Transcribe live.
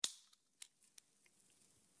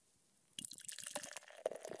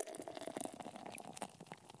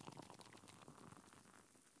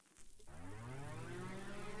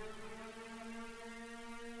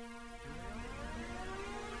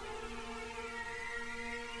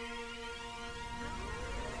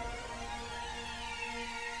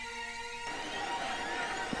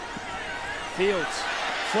Fields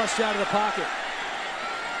flushed out of the pocket.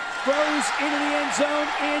 Throws into the end zone,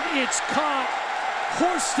 and it's caught.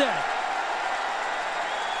 Horsted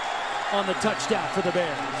on the touchdown for the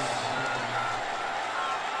Bears.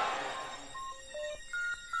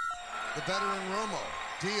 The veteran Romo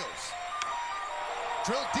deals.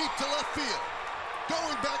 Drill deep to left field.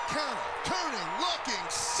 Going back counter. Turning, looking,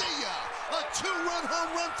 see ya. A two-run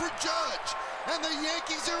home run for Judge. And the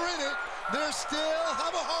Yankees are in it. They still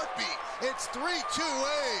have a heartbeat. It's 3-2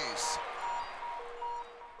 A's.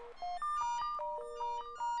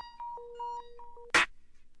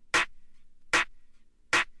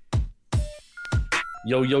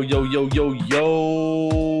 Yo, yo, yo, yo, yo,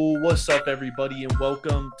 yo. What's up, everybody, and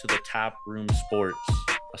welcome to the Tap Room Sports,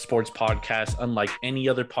 a sports podcast unlike any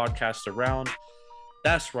other podcast around.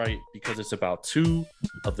 That's right, because it's about two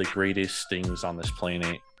of the greatest things on this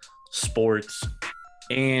planet, sports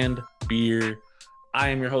and beer. I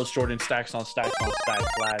am your host, Jordan Stacks on Stacks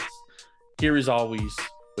Flats. Here as always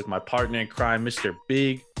with my partner in crime, Mr.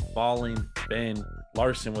 Big Ballin' Ben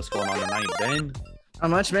Larson. What's going on tonight, Ben?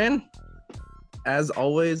 Not much, man. As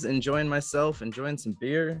always, enjoying myself, enjoying some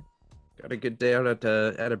beer. Got a good day out at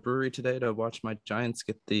a brewery today to watch my Giants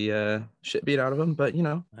get the shit beat out of them. But, you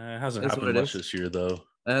know, It hasn't happened much this year, though.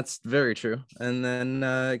 That's very true. And then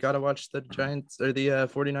got to watch the Giants or the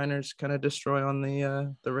 49ers kind of destroy on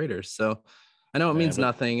the Raiders. So I know it means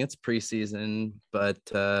nothing. It's preseason, but,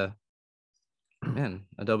 man,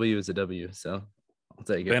 a W is a W. So I'll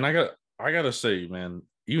take it. Ben, I got to say, man,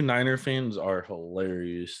 you Niner fans are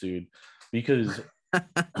hilarious, dude. Because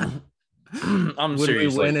I'm when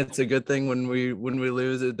serious. We win, it's a good thing. When we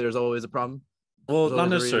lose it, there's always a problem. Well, not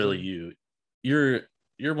necessarily you.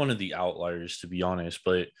 You're one of the outliers, to be honest.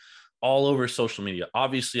 But all over social media,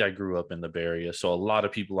 obviously, I grew up in the Bay Area, so a lot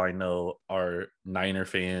of people I know are Niner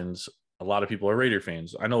fans. A lot of people are Raider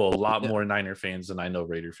fans. I know a lot more Niner fans than I know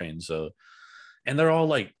Raider fans. So, and they're all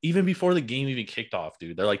like, even before the game even kicked off,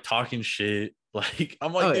 dude, they're like talking shit. Like,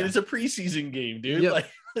 I'm like, dude, it's a preseason game, dude. Like,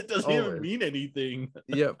 it doesn't even mean anything.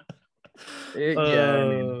 Yep. I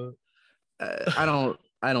mean,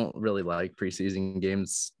 I don't really like preseason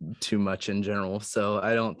games too much in general. So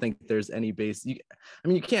I don't think there's any base.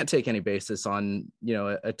 You can't take any basis on,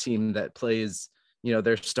 a team that plays,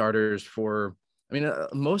 their starters for,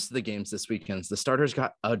 most of the games this weekend, the starters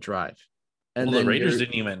got a drive. And the Raiders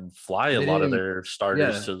didn't even fly a lot of their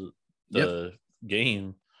starters to the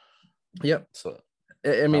game. Yep. So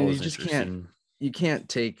you can't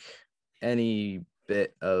take any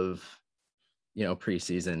bit of,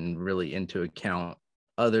 preseason really into account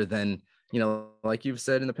other than, like you've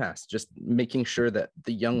said in the past, just making sure that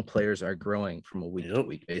the young players are growing from a week to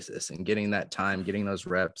week basis and getting that time, getting those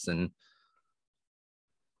reps. And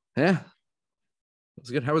it was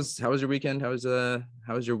good. How was your weekend? How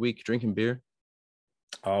was your week drinking beer?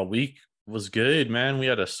 Week was good, man. We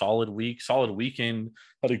had a solid weekend.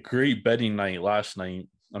 Had a great betting night last night.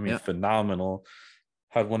 Phenomenal.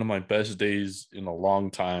 Had one of my best days in a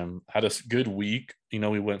long time. Had a good week. We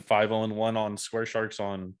went 5-0-1 on Square Sharks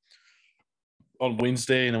on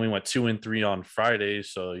Wednesday, and then we went 2-3 on Friday.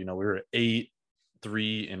 So, we were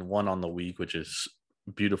 8-3-1 on the week, which is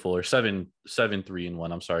beautiful, or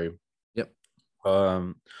 7-3-1. I'm sorry. Yep.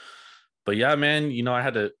 But yeah, man,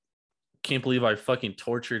 can't believe I fucking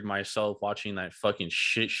tortured myself watching that fucking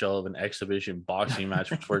shit show of an exhibition boxing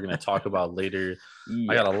match, which we're going to talk about later.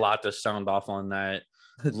 I got a lot to sound off on that.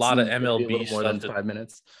 A lot of MLB more stuff. Than 5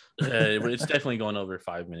 minutes. It's definitely going over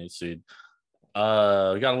 5 minutes, dude. We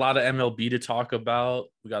got a lot of MLB to talk about.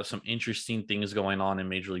 We got some interesting things going on in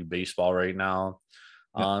Major League Baseball right now.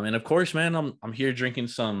 And of course, man, I'm here drinking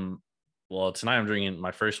some. Well, tonight I'm drinking,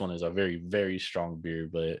 my first one is a very, very strong beer,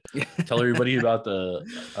 but tell everybody about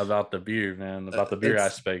the beer, man, about the beer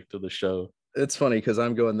aspect of the show. It's funny because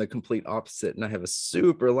I'm going the complete opposite and I have a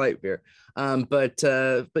super light beer. But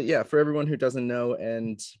yeah, for everyone who doesn't know,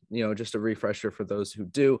 and, just a refresher for those who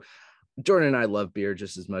do, Jordan and I love beer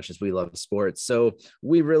just as much as we love sports. So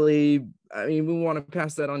we really, we want to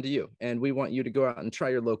pass that on to you, and we want you to go out and try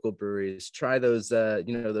your local breweries, try those,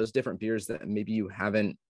 those different beers that maybe you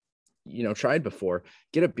haven't, tried before.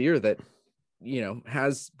 Get a beer that,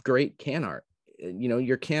 has great can art.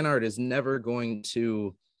 Your can art is never going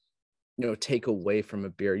to, take away from a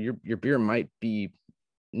beer. Your beer might be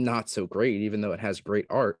not so great, even though it has great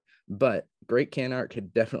art, but great can art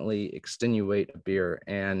could definitely extenuate a beer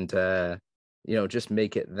and, just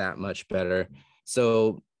make it that much better.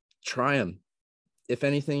 So try them. If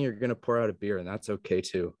anything, you're going to pour out a beer, and that's okay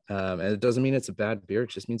too. And it doesn't mean it's a bad beer. It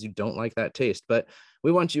just means you don't like that taste. But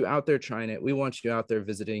we want you out there trying it. We want you out there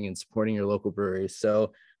visiting and supporting your local breweries.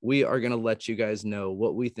 So we are going to let you guys know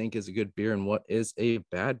what we think is a good beer and what is a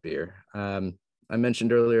bad beer. I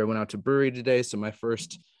mentioned earlier I went out to brewery today, so my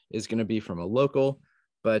first is going to be from a local,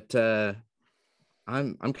 but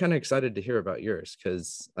I'm kind of excited to hear about yours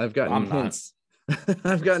because I've gotten hints.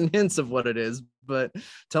 I've gotten hints of what it is, but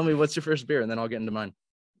tell me, what's your first beer, and then I'll get into mine.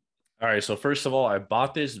 All right, so first of all, I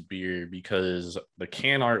bought this beer because the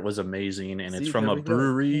can art was amazing, and it's from a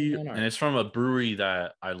brewery,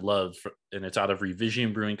 that I love, and it's out of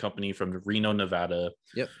Revision Brewing Company from Reno, Nevada.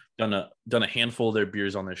 Yep, done a handful of their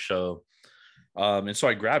beers on this show, and so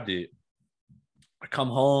I grabbed it. I come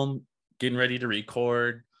home, getting ready to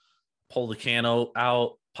record, pull the can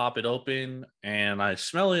out, pop it open, and I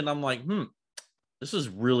smell it, and I'm like, this is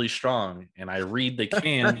really strong. And I read the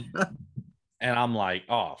can. And I'm like,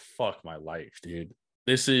 oh, fuck my life, dude.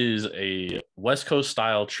 This is a West Coast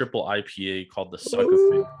style triple IPA called the Sucker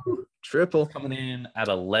Fit. Triple. Coming in at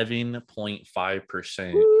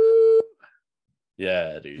 11.5%.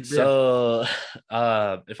 Yeah, dude. So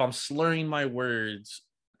if I'm slurring my words,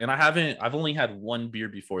 and I've only had one beer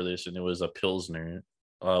before this, and it was a Pilsner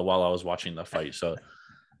while I was watching the fight. So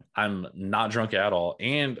I'm not drunk at all.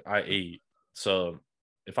 And I ate. So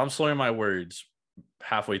if I'm slurring my words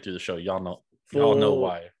halfway through the show, y'all know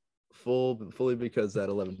why. Fully because that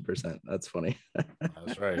 11%. That's funny.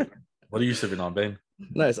 That's right. What are you sipping on, Ben?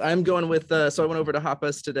 Nice. I'm going with so I went over to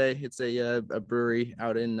Hoppus today. It's a brewery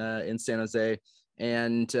out in San Jose,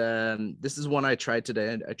 and this is one I tried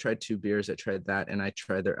today. I tried 2 beers. I tried that, and I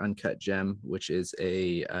tried their Uncut Gem, which is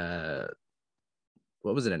a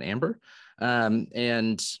what was it, an amber,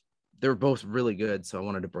 and they were both really good. So I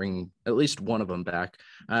wanted to bring at least one of them back.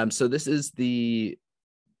 So this is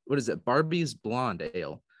what is it? Barbie's Blonde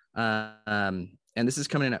Ale. And this is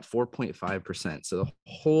coming in at 4.5%. So the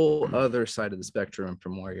whole other side of the spectrum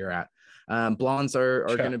from where you're at. Blondes are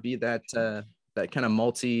going to be that kind of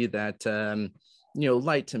malty, that,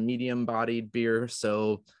 light to medium bodied beer.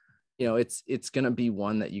 So, it's going to be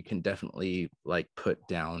one that you can definitely like put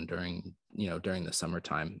down during the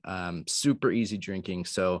summertime. Super easy drinking.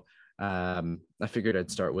 So, I figured I'd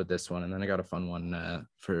start with this one, and then I got a fun one,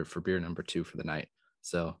 for beer number 2 for the night.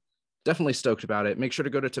 So definitely stoked about it. Make sure to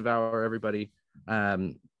go to Tavour, everybody.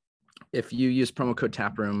 If you use promo code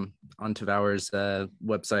TAPROOM on Tavour's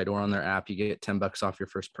website or on their app, you get $10 off your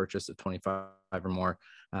first purchase of 25 or more.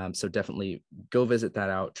 So definitely go visit that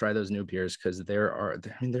out. Try those new beers because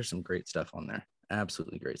there's some great stuff on there.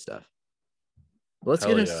 Absolutely great stuff. But let's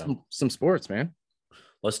get into some sports, man.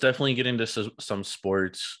 Let's definitely get into some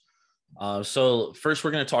sports. So first we're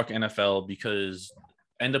going to talk NFL because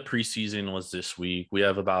end of preseason was this week. We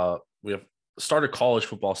have started college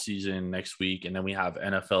football season next week, and then we have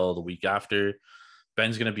NFL the week after.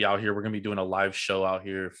 Ben's going to be out here. We're going to be doing a live show out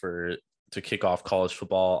here to kick off college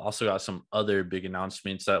football. Also got some other big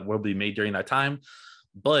announcements that will be made during that time.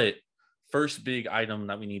 But first big item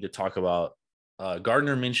that we need to talk about,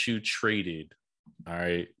 Gardner Minshew traded. All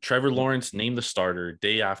right. Trevor Lawrence named the starter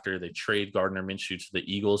day after they trade Gardner Minshew to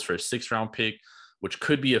the Eagles for a 6th-round pick, which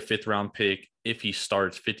could be a 5th-round pick if he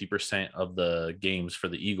starts 50% of the games for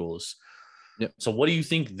the Eagles. Yep. So what do you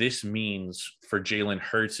think this means for Jalen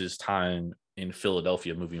Hurts' time in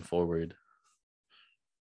Philadelphia moving forward?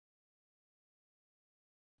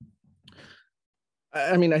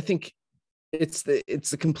 I mean, I think it's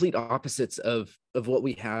the complete opposites of what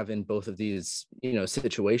we have in both of these,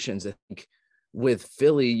 situations. I think with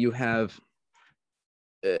Philly, you have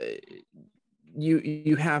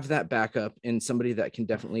you have that backup in somebody that can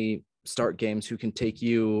definitely start games, who can take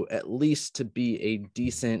you at least to be a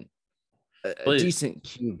decent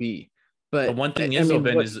QB. But the one thing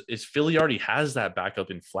is Philly already has that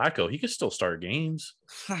backup in Flacco. He could still start games.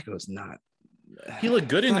 Flacco's not. He looked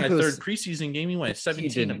good in that 3rd preseason game. He went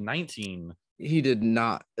 17 of 19. He did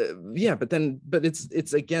not. But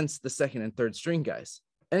it's against the 2nd and 3rd string guys.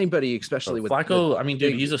 Anybody, especially with Flacco. I mean,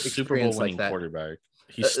 dude, he's a Super Bowl winning quarterback.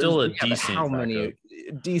 He's still a decent. How many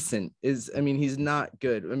decent is? I mean, he's not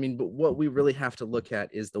good. I mean, but what we really have to look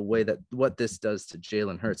at is the way that what this does to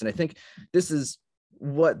Jalen Hurts, and I think this is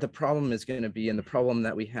what the problem is going to be, and the problem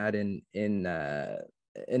that we had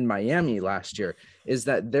in Miami last year is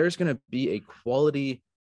that there's going to be a quality,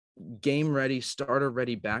 game ready, starter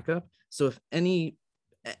ready backup. So if any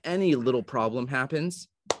little problem happens,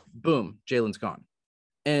 boom, Jalen's gone.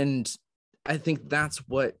 And I think that's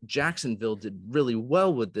what Jacksonville did really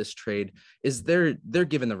well with this trade, is they're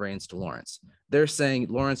giving the reins to Lawrence. They're saying,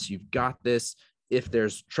 Lawrence, you've got this. If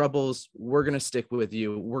there's troubles, we're going to stick with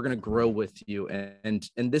you. We're going to grow with you. And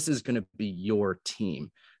this is going to be your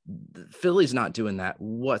team. Philly's not doing that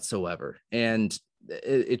whatsoever. And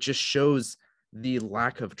it just shows the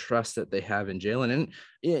lack of trust that they have in Jalen. And,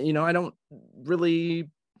 you know, I don't really,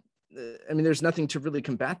 I mean, there's nothing to really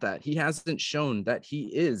combat that. He hasn't shown that he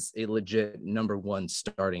is a legit number one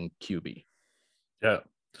starting QB. Yeah.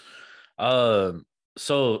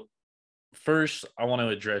 So first, I want to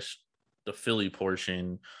address the Philly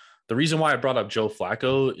portion. The reason why I brought up Joe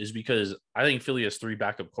Flacco is because I think Philly has 3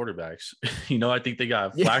 backup quarterbacks. You know, I think they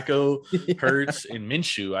got Flacco, Hurts, and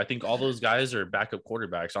Minshew. I think all those guys are backup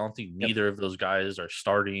quarterbacks. I don't think neither of those guys are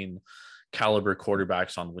starting caliber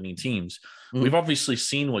quarterbacks on winning teams. We've obviously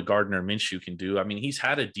seen what Gardner Minshew can do. I mean, he's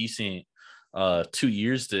had a decent 2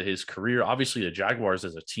 years to his career. Obviously, the Jaguars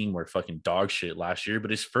as a team were fucking dog shit last year,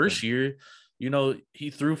 but his first year, you know,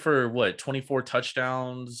 he threw for 24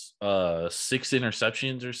 touchdowns, 6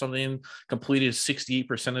 interceptions or something, completed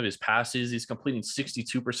 68% of his passes. He's completing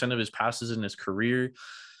 62% of his passes in his career.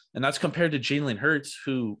 And that's compared to Jalen Hurts,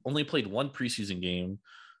 who only played 1 preseason game,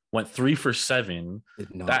 went 3 for 7.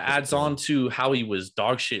 That adds on to how he was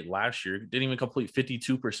dog shit last year. Didn't even complete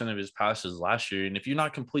 52% of his passes last year. And if you're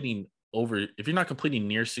not completing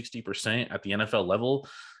near 60% at the NFL level,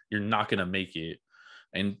 you're not going to make it.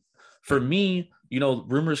 And for me, you know,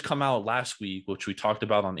 rumors come out last week, which we talked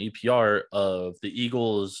about on APR, of the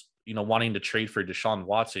Eagles, you know, wanting to trade for Deshaun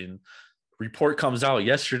Watson. Report comes out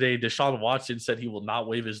yesterday. Deshaun Watson said he will not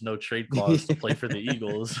waive his no trade clause to play for the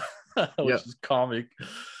Eagles, which is comic.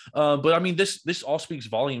 But I mean, this all speaks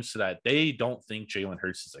volumes to that. They don't think Jalen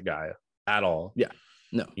Hurts is a guy at all. Yeah,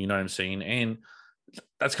 no. You know what I'm saying? And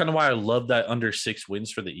that's kind of why I love that under 6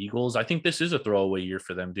 wins for the Eagles. I think this is a throwaway year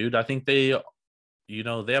for them, dude. I think they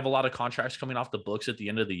have a lot of contracts coming off the books at the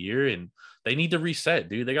end of the year, and they need to reset,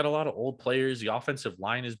 dude. They got a lot of old players. The offensive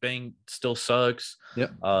line is still sucks. Yeah.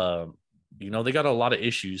 You know, they got a lot of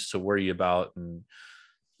issues to worry about. And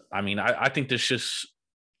I mean, I think this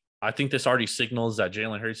already signals that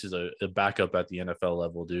Jalen Hurts is a backup at the NFL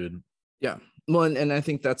level, dude. Yeah. Well, and I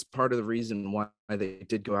think that's part of the reason why they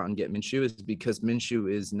did go out and get Minshew, is because Minshew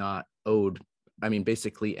is not owed, I mean,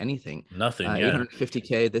 basically anything. Nothing.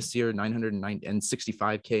 $850K this year,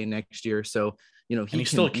 $965K next year. So, you know, he's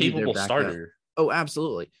still a capable starter. Oh,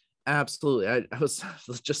 absolutely. Absolutely. I was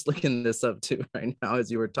just looking this up too right now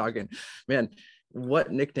as you were talking. Man,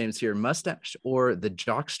 what nicknames here? Mustache or the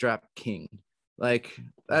Jockstrap King? Like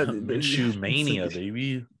Minshew Mania,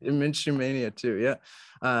 baby. Minshew Mania too. Yeah.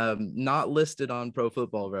 Not listed on Pro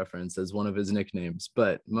Football Reference as one of his nicknames,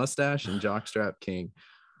 but Mustache and Jockstrap King.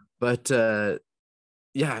 But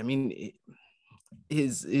yeah, I mean,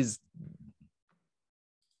 you're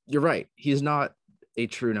right. He's not a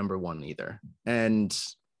true number one either. And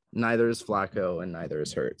neither is Flacco and neither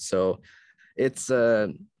is Hurts. So it's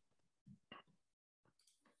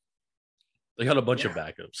they got a bunch of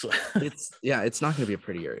backups. It's not going to be a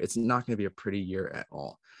pretty year. It's not going to be a pretty year at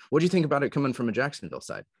all. What do you think about it coming from a Jacksonville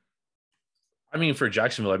side? I mean, for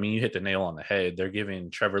Jacksonville, I mean, you hit the nail on the head. They're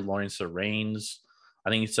giving Trevor Lawrence the reins.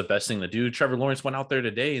 I think it's the best thing to do. Trevor Lawrence went out there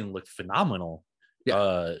today and looked phenomenal.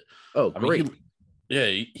 Yeah. Great.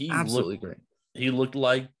 He absolutely great. He looked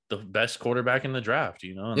like the best quarterback in the draft,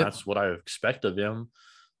 you know, and that's what I expect of him.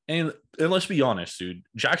 And let's be honest, dude,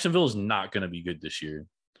 Jacksonville is not going to be good this year,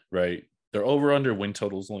 right? They're over under win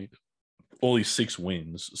totals only 6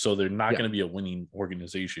 wins, so they're not going to be a winning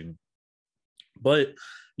organization. But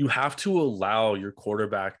you have to allow your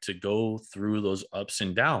quarterback to go through those ups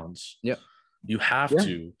and downs. Yeah. You have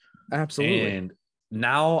to. Absolutely. And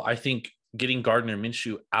now I think getting Gardner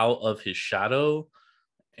Minshew out of his shadow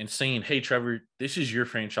and saying, hey, Trevor, this is your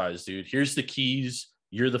franchise, dude. Here's the keys.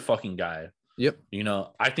 You're the fucking guy. Yep. You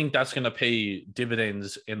know, I think that's going to pay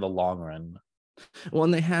dividends in the long run. Well,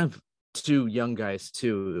 and they have 2 young guys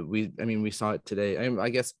too. We saw it today. I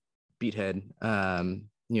guess Beathead,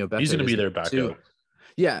 you know, he's going to be their backup. Too.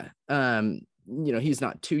 Yeah. You know, he's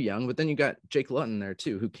not too young, but then you got Jake Luton there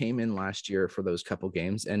too, who came in last year for those couple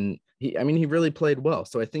games. And he really played well.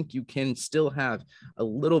 So I think you can still have a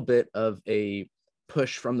little bit of a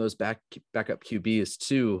push from those backup QBs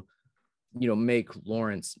to, you know, make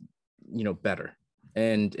Lawrence, you know, better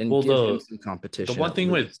and give him some competition. The one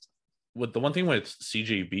thing with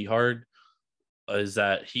CJ Beathard is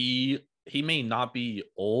that he may not be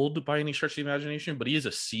old by any stretch of the imagination, but he is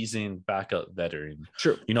a seasoned backup veteran.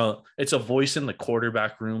 Sure. You know, it's a voice in the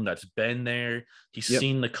quarterback room that's been there. He's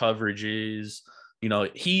seen the coverages. You know,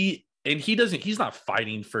 he's not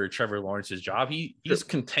fighting for Trevor Lawrence's job. He's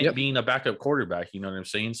content being a backup quarterback. You know what I'm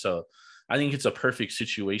saying? So I think it's a perfect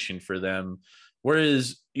situation for them.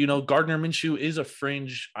 Whereas, you know, Gardner Minshew is a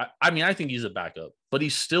fringe. I mean, I think he's a backup, but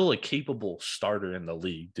he's still a capable starter in the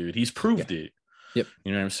league, dude. He's proved it. Yep.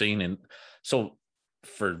 You know what I'm saying? And so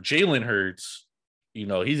for Jalen Hurts, you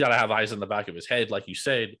know, he's got to have eyes in the back of his head. Like you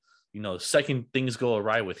said, you know, second things go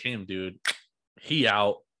awry with him, dude, he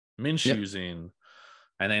out, Minshew's in.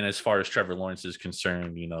 And then as far as Trevor Lawrence is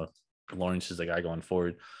concerned, you know, Lawrence is the guy going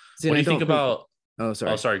forward. See, what do you think about? Oh,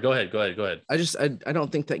 sorry. Oh, sorry. Go ahead. I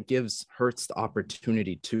don't think that gives Hurts the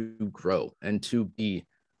opportunity to grow and to be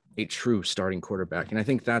a true starting quarterback. And I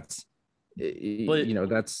think that's, you know,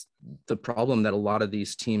 that's the problem that a lot of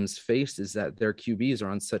these teams face, is that their QBs are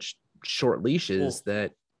on such short leashes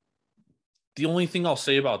that. The only thing I'll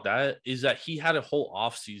say about that is that he had a whole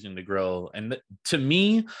offseason to grow. And to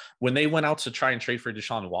me, when they went out to try and trade for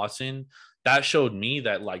Deshaun Watson, that showed me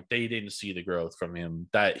that like they didn't see the growth from him,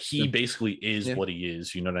 that he basically is what he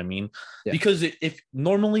is. You know what I mean? Yeah. Because if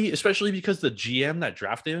normally, especially because the GM that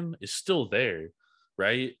drafted him is still there,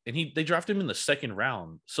 right? And they drafted him in the second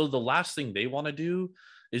round. So the last thing they want to do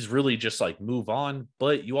is really just like move on,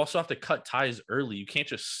 but you also have to cut ties early. You can't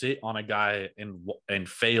just sit on a guy and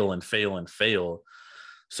fail.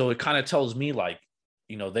 So it kind of tells me like,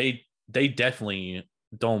 you know, they definitely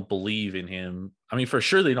don't believe in him. I mean, for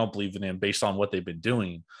sure they don't believe in him based on what they've been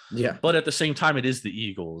doing. Yeah. But at the same time, it is the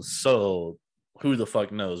Eagles. So who the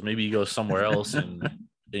fuck knows? Maybe he goes somewhere else and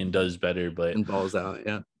does better, but and balls out.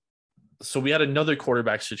 Yeah. So we had another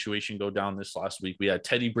quarterback situation go down this last week. We had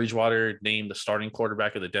Teddy Bridgewater named the starting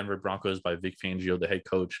quarterback of the Denver Broncos by Vic Fangio, the head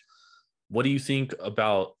coach. What do you think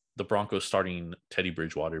about the Broncos starting Teddy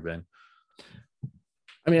Bridgewater, Ben?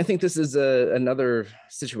 I mean, I think this is another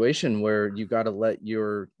situation where you got to let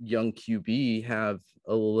your young QB have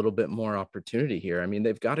a little bit more opportunity here. I mean,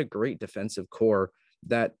 they've got a great defensive core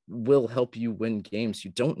that will help you win games.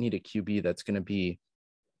 You don't need a QB that's going to be,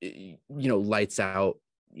 you know, lights out,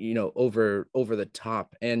 you know, over the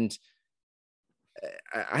top. And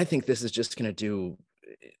I think this is just going to do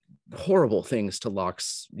horrible things to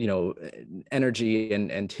Locke's, you know, energy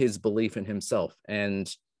and his belief in himself. And,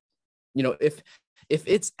 you know, if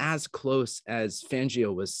it's as close as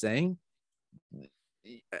Fangio was saying,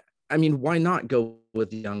 I mean, why not go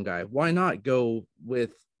with the young guy? Why not go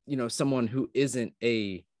with, you know, someone who isn't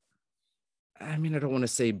I don't want to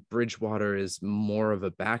say Bridgewater is more of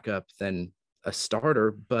a backup than a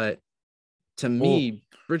starter, but to me,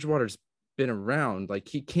 Bridgewater's been around. Like,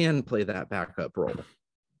 he can play that backup role.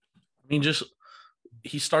 I mean,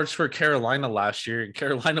 he starts for Carolina last year, and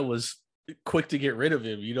Carolina was quick to get rid of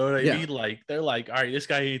him. You know what I mean? Like, they're like, all right, this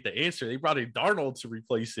guy ain't the answer. They brought in Darnold to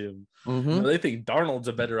replace him. Mm-hmm. You know, they think Darnold's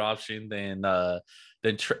a better option than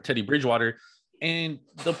Teddy Bridgewater. And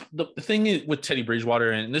the thing is with Teddy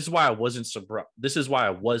Bridgewater, and this is why I wasn't surprised. This is why I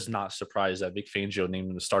was not surprised that Vic Fangio named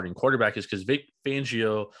him the starting quarterback, is because Vic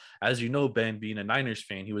Fangio, as you know, Ben, being a Niners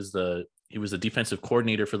fan, he was the defensive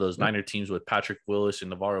coordinator for those Niner teams with Patrick Willis and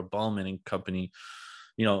Navarro Bowman and company.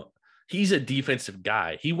 You know, he's a defensive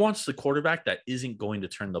guy. He wants the quarterback that isn't going to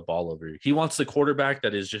turn the ball over. He wants the quarterback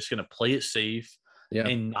that is just going to play it safe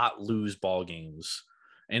and not lose ball games.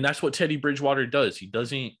 And that's what Teddy Bridgewater does. He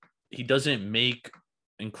doesn't make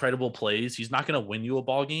incredible plays. He's not going to win you a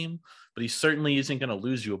ball game, but he certainly isn't going to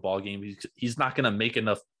lose you a ball game. He's not going to make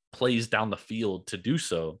enough plays down the field to do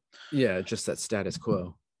so. Yeah, just that status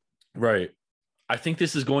quo. Right. I think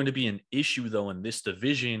this is going to be an issue, though, in this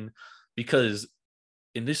division, because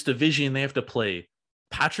in this division, they have to play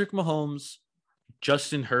Patrick Mahomes,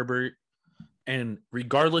 Justin Herbert, and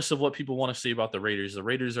regardless of what people want to say about the Raiders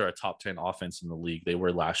are a top 10 offense in the league. They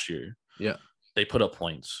were last year. Yeah. They put up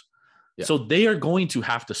points. Yeah. So they are going to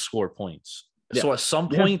have to score points. Yeah. So at some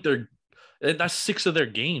point, that's 6 of their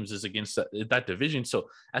games is against that division. So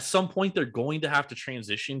at some point, they're going to have to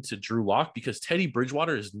transition to Drew Lock, because Teddy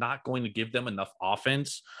Bridgewater is not going to give them enough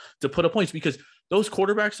offense to put up points, because those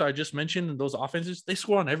quarterbacks I just mentioned and those offenses, they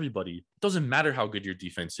score on everybody. It doesn't matter how good your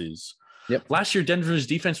defense is. Yep. Last year, Denver's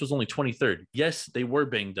defense was only 23rd. Yes, they were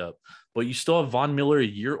banged up, but you still have Von Miller a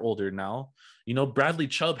year older now. You know, Bradley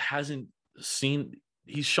Chubb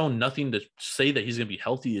he's shown nothing to say that he's going to be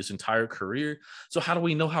healthy his entire career. So how do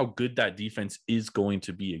we know how good that defense is going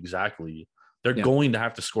to be exactly? They're going to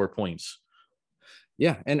have to score points.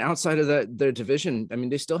 Yeah. And outside of their division, I mean,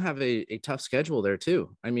 they still have a tough schedule there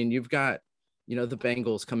too. I mean, you've got, you know, the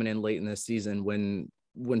Bengals coming in late in this season when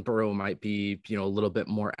Burrow might be, you know, a little bit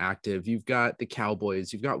more active. You've got the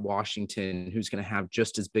Cowboys, you've got Washington, who's going to have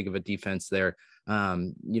just as big of a defense there.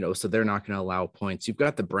 You know, so they're not going to allow points. You've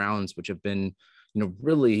got the Browns, which have been, you know,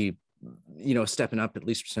 really, you know, stepping up at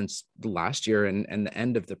least since last year and the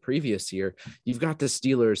end of the previous year. You've got the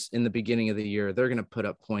Steelers in the beginning of the year. They're going to put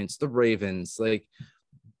up points. The Ravens, like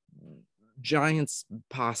Giants,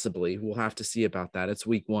 possibly. We'll have to see about that. It's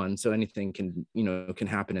week 1, so anything can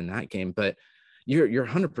happen in that game. But you're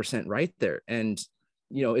 100% right there. And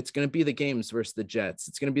it's going to be the games versus the Jets.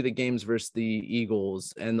 It's going to be the games versus the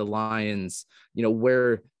Eagles and the Lions,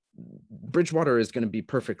 where Bridgewater is going to be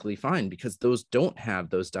perfectly fine because those don't have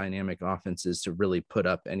those dynamic offenses to really put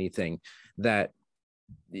up anything that,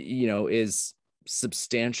 is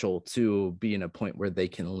substantial to be in a point where they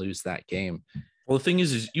can lose that game. Well, the thing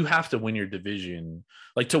is you have to win your division.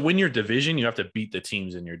 Like, to win your division, you have to beat the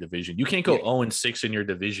teams in your division. You can't go 0-6 in your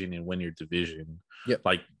division and win your division. Yep.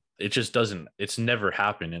 Like, it just doesn't. It's never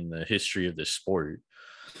happened in the history of this sport.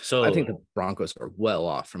 So I think the Broncos are well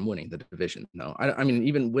off from winning the division. No, I mean,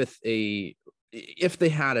 even with if they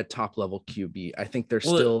had a top level QB, I think they're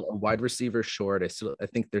still a wide receiver short. I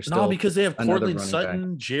think they're still because they have Cortland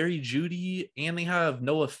Sutton, back. Jerry Jeudy, and they have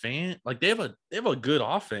Noah Fant. Like, they have a good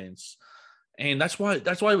offense. And that's why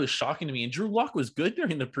it was shocking to me. And Drew Lock was good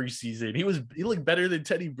during the preseason. He looked better than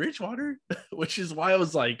Teddy Bridgewater, which is why I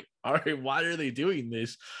was like, all right, why are they doing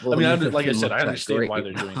this? Well, I mean, like I said, I understand why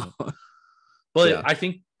they're doing it. But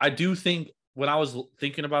yeah. I do think when I was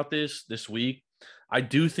thinking about this week, I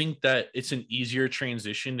do think that it's an easier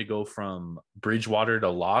transition to go from Bridgewater to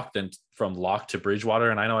Lock than from Lock to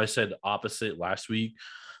Bridgewater. And I know I said opposite last week,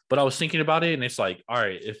 but I was thinking about it, and it's like, all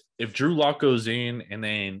right, if Drew Lock goes in and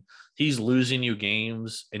then he's losing you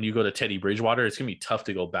games and you go to Teddy Bridgewater, it's going to be tough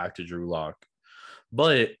to go back to Drew Lock.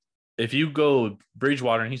 But if you go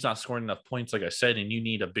Bridgewater and he's not scoring enough points, like I said, and you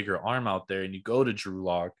need a bigger arm out there and you go to Drew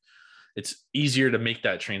Lock, it's easier to make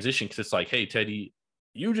that transition because it's like, hey, Teddy,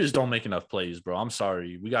 you just don't make enough plays, bro. I'm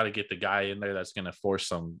sorry. We got to get the guy in there that's going to force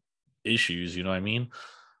some issues. You know what I mean?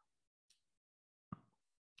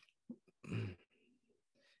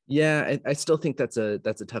 Yeah, I still think that's a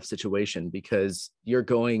tough situation because you're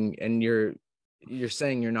going and you're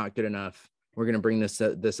saying you're not good enough. We're going to bring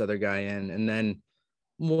this other guy in, and then,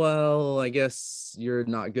 well, I guess you're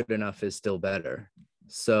not good enough is still better.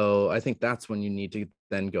 So I think that's when you need to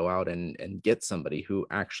then go out and get somebody who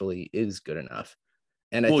actually is good enough.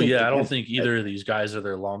 And I don't think either of these guys are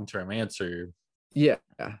their long-term answer. Yeah,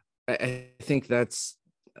 I think that's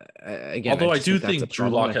again. Although I do think Drew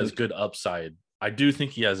Lock has good upside. I do think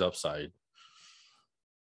he has upside.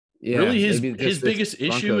 Yeah, really, his biggest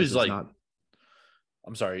issue is like,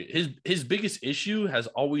 I'm sorry, his biggest issue has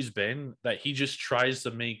always been that he just tries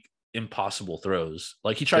to make impossible throws.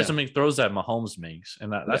 Like, he tries to make throws that Mahomes makes,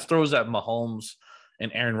 and that's throws that Mahomes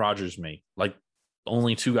and Aaron Rodgers make. Like,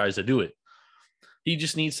 only two guys that do it. He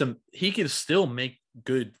just needs he can still make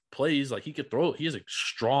good plays. Like, he could throw. He has a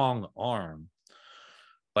strong arm.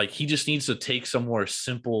 Like, he just needs to take some more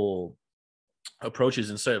simple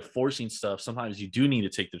approaches instead of forcing stuff. Sometimes you do need to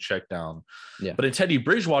take the check down. Yeah. But in Teddy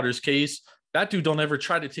Bridgewater's case, that dude don't ever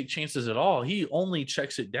try to take chances at all. He only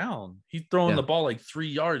checks it down. He's throwing the ball like 3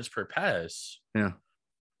 yards per pass. Yeah.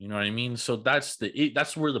 You know what I mean? So that's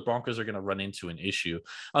where the Broncos are going to run into an issue,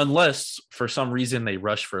 unless for some reason they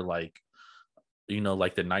rush for like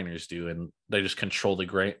the Niners do, and they just control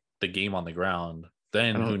the game on the ground.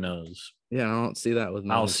 Then who knows? Yeah, I don't see that with.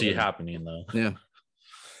 I don't see it happening though. Yeah.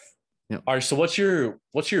 All right. So what's your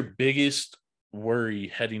biggest worry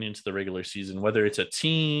heading into the regular season? Whether it's a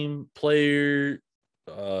team, player,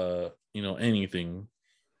 anything.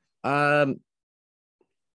 I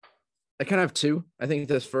kind of have two. I think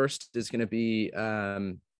this first is going to be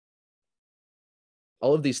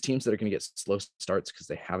all of these teams that are going to get slow starts because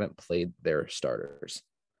they haven't played their starters.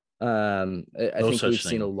 I think we've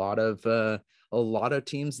seen a lot of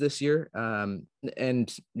teams this year,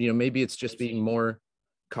 and maybe it's just being more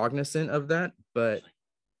cognizant of that, but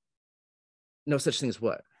no such thing as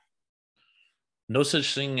what? No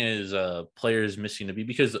such thing as players missing a beat,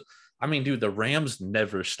 because I mean, dude, the Rams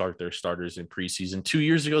never start their starters in preseason. 2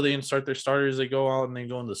 years ago, they didn't start their starters. They go out and they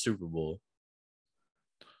go into the Super Bowl.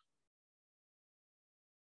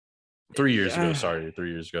 3 years ago. Sorry, 3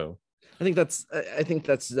 years ago. I think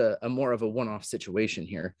that's a more of a one-off situation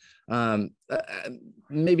here.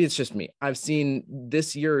 Maybe it's just me. I've seen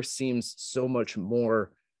this year seems so much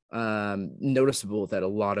more noticeable that a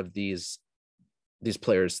lot of these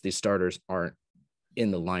players, these starters, aren't in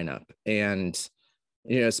the lineup, and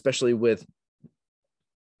especially with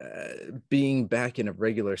being back in a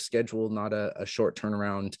regular schedule, not a short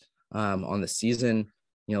turnaround on the season,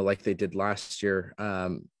 like they did last year.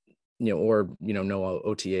 Or no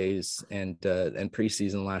OTAs and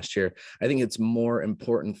preseason last year. I think it's more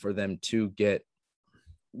important for them to get,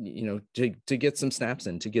 to get some snaps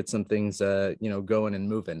in, to get some things, going and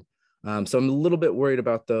moving. So I'm a little bit worried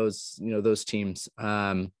about those teams.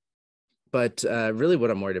 But really what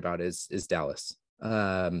I'm worried about is Dallas.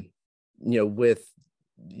 With,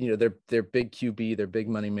 their big QB, their big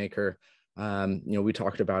money maker. We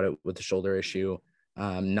talked about it with the shoulder issue.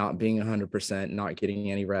 not being 100%, not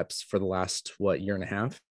getting any reps for the last year and a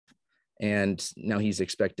half. And now he's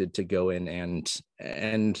expected to go in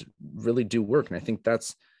and really do work. And I think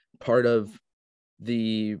that's part of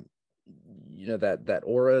the, that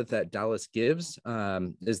aura that Dallas gives,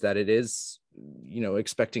 is that it is,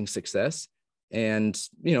 expecting success. And,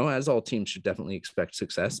 as all teams should definitely expect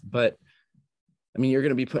success. But I mean, you're going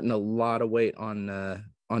to be putting a lot of weight on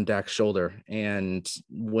Dak's shoulder. And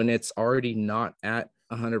when it's already not at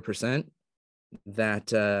 100%,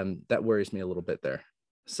 that worries me a little bit there.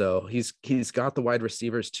 So he's got the wide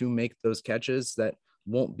receivers to make those catches that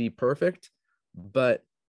won't be perfect. But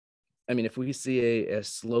I mean, if we see a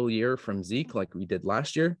slow year from Zeke like we did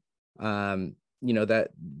last year, that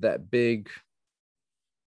big,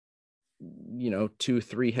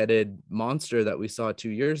 2-3 headed monster that we saw 2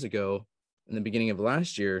 years ago in the beginning of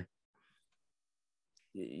last year,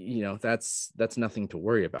 that's nothing to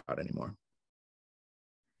worry about anymore.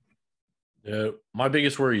 Yeah, my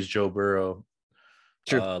biggest worry is Joe Burrow.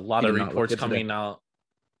 Sure. A lot of reports coming out.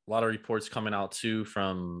 A lot of reports coming out too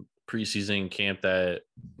from preseason camp that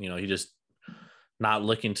he just not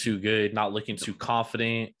looking too good, not looking too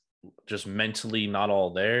confident, just mentally not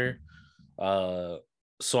all there.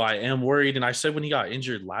 So I am worried. And I said when he got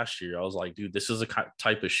injured last year, I was like, dude, this is a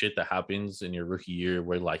type of shit that happens in your rookie year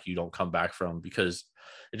where like you don't come back from, because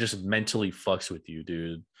it just mentally fucks with you,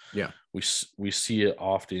 dude. Yeah, we see it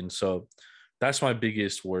often. So that's my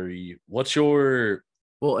biggest worry. What's your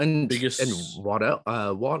biggest? And Waddle,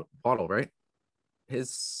 right?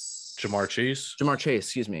 His Jamar Chase,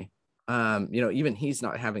 excuse me. Even he's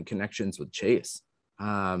not having connections with Chase.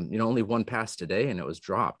 Only one pass today and it was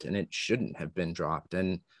dropped, and it shouldn't have been dropped.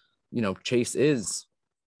 And Chase is,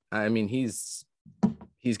 I mean, he's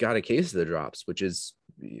got a case of the drops, which is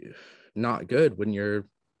not good when you're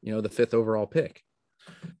the 5th overall pick.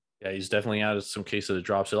 Yeah, he's definitely out of some case of the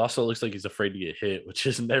drops. It also looks like he's afraid to get hit, which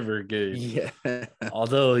is never good. Yeah.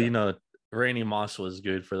 Although, Randy Moss was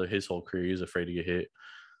good for his whole career. He's afraid to get hit.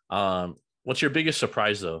 What's your biggest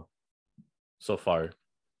surprise, though, so far?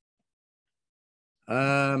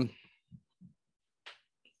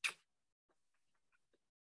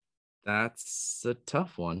 That's a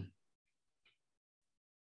tough one.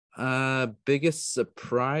 Biggest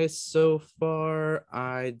surprise so far,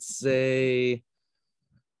 I'd say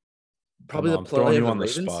probably the play of the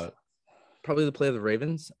Ravens. Probably the play of the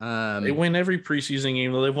Ravens. They win every preseason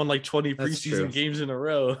game. They've won like 20 preseason games in a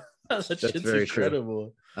row. That's very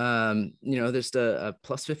incredible. True. There's a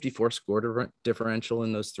plus 54 score differential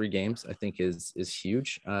in those 3 games, I think is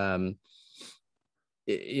huge. I'd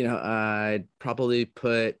probably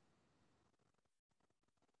put,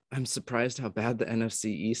 I'm surprised how bad the NFC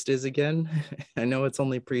East is again. I know it's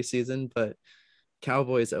only preseason, but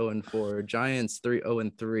Cowboys 0-4, Giants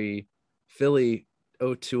 3-0-3, Philly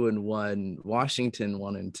 0-2-1, Washington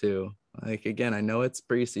 1-2. Like, again, I know it's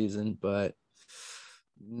preseason, but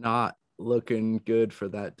not looking good for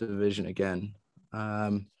that division again.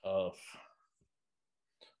 Tough.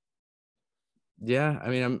 Yeah, I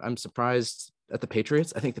mean, I'm surprised at the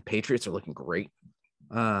Patriots. I think the Patriots are looking great.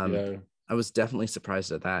 Yeah. I was definitely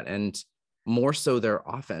surprised at that, and more so their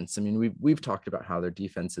offense. I mean, we've talked about how their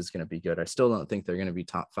defense is going to be good. I still don't think they're going to be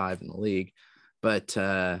top 5 in the league, but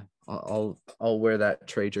I'll wear that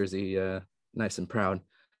Trey jersey nice and proud.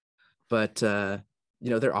 But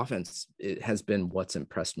their offense, it has been what's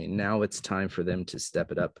impressed me. Now it's time for them to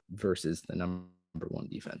step it up versus the number 1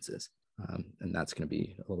 defenses, and that's going to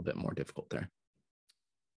be a little bit more difficult there.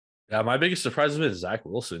 Yeah, my biggest surprise has been Zach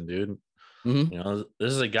Wilson, dude. Mm-hmm.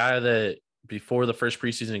 This is a guy that before the first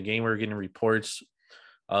preseason game, we were getting reports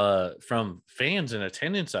from fans in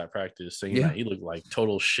attendance at practice saying that he looked like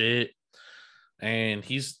total shit. And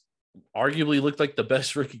he's arguably looked like the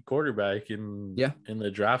best rookie quarterback in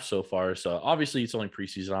the draft so far. So obviously it's only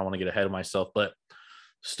preseason. I don't want to get ahead of myself, but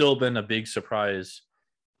still been a big surprise.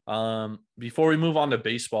 Before we move on to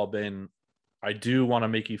baseball, Ben, I do want to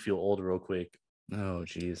make you feel old real quick. Oh,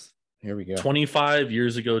 geez. Here we go. 25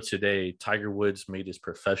 years ago today, Tiger Woods made his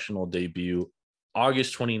professional debut.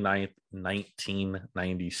 August 29th,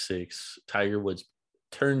 1996. Tiger Woods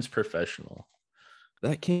turns professional.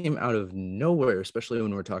 That came out of nowhere, especially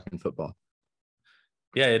when we're talking football.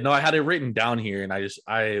 Yeah, no, I had it written down here, and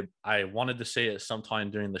I wanted to say it sometime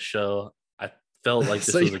during the show. I felt like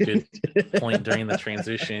this was a good point during the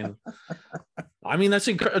transition. I mean, that's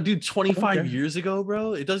incredible, dude. 25 years ago,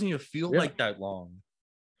 bro. It doesn't even feel like that long.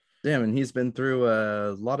 Damn, and he's been through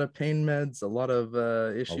a lot of pain meds, a lot of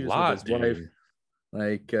issues with his wife.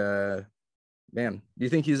 Like, man, do you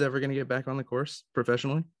think he's ever going to get back on the course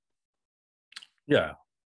professionally? Yeah.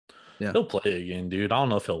 He'll play again, dude. I don't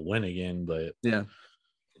know if he'll win again, but yeah.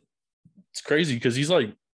 it's crazy because he's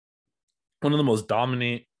like one of the most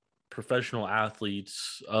dominant professional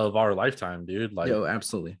athletes of our lifetime, dude. Like, Yo,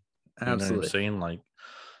 absolutely. you know what I'm saying? Like,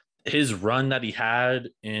 his run that he had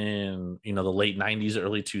in, you know, the late 90s,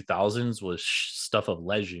 early 2000s was stuff of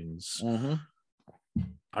legends. Mm-hmm.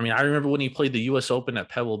 I mean, I remember when he played the US Open at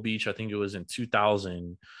Pebble Beach, I think it was in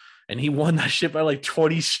 2000, and he won that shit by like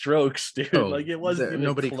 20 strokes, dude. Oh, like, it wasn't even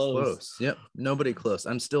nobody close. Yep, nobody close.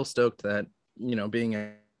 I'm still stoked that, you know, being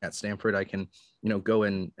at Stanford, I can, you know, go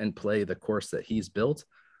in and play the course that he's built.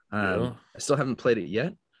 Yeah. I still haven't played it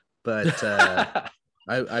yet, but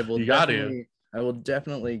I will You got definitely, I will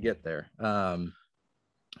definitely get there.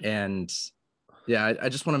 And yeah, I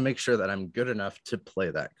just want to make sure that I'm good enough to play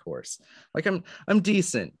that course. Like I'm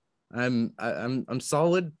decent. I'm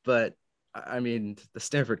solid, but I mean, the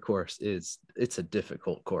Stanford course it's a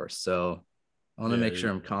difficult course. So I want to make sure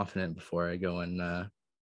I'm confident before I go and I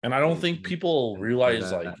don't think people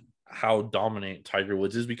realize like how dominant Tiger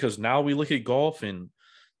Woods is, because now we look at golf and,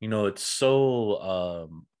 you know, it's so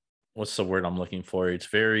what's the word I'm looking for? It's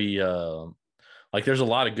very like there's a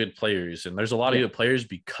lot of good players, and there's a lot of good players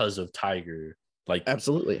because of Tiger. Like,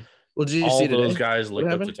 absolutely. Well, did you all see those today? guys look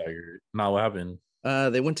up to Tiger. Now what happened?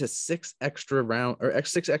 They went to 6 extra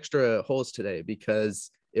holes today because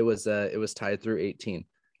it was tied through 18.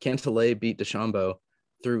 Cantlay beat DeChambeau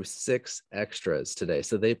through 6 extras today,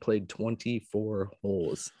 so they played 24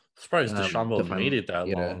 holes. Surprised DeChambeau made it that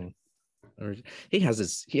long. He has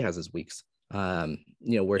his weeks. You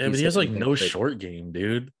know, where but he has like no short game,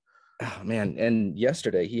 dude. Oh man! And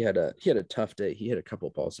yesterday he had a tough day. He hit a couple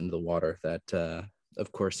balls into the water that,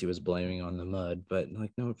 of course, he was blaming on the mud. But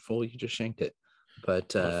like, no, fool, you just shanked it. But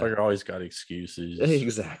Motherfucker always got excuses.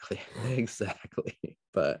 Exactly.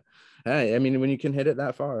 But hey, I mean, when you can hit it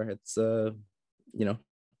that far, it's you know,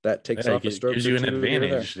 that takes off a stroke. Gives you an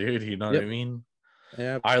advantage, dude. You know what I mean?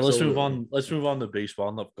 Yeah. All right, let's move on. Let's move on to baseball.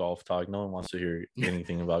 Enough golf talk. No one wants to hear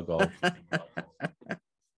anything about golf.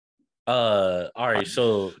 All right,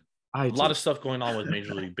 so a lot of stuff going on with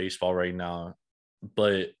Major League Baseball right now,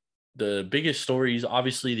 but the biggest stories,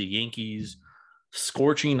 obviously, the Yankees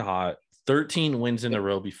scorching hot, 13 wins in a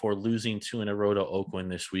row before losing 2 in a row to Oakland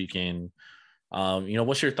this weekend. You know,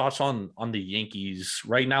 what's your thoughts on the Yankees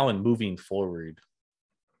right now and moving forward?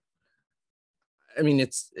 I mean,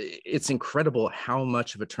 it's incredible how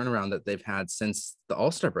much of a turnaround that they've had since the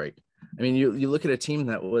All-Star break. I mean, you look at a team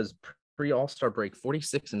that was pre-All-Star break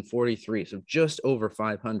 46 and 43, so just over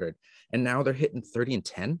 500, and now they're hitting 30 and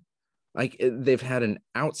 10. Like, they've had an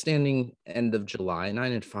outstanding end of July,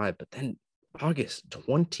 9 and 5, but then August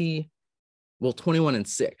 21 and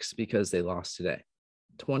 6 because they lost today.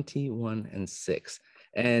 21 and 6,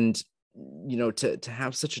 and you know, to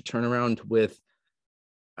have such a turnaround with,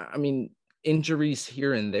 I mean, injuries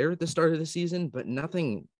here and there at the start of the season, but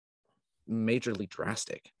nothing majorly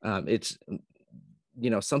drastic. It's, you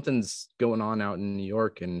know, something's going on out in New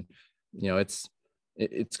York, and you know,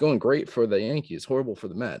 it's going great for the Yankees, horrible for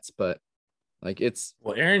the Mets, but like,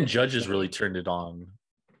 Aaron Judge has really turned it on.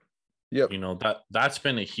 Yep. You know, that's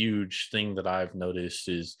been a huge thing that I've noticed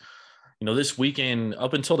is, you know, this weekend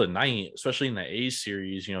up until the night, especially in the A's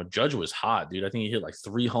series, you know, Judge was hot, dude. I think he hit like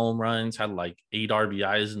 3 home runs, had like 8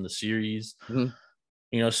 RBIs in the series. Mm-hmm.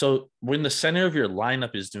 You know, so when the center of your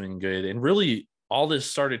lineup is doing good, and really all this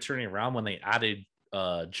started turning around when they added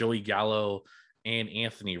Joey Gallo and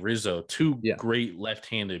Anthony Rizzo, 2 great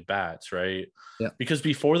left-handed bats, right? Yeah. Because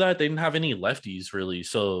before that, they didn't have any lefties really.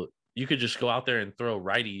 So you could just go out there and throw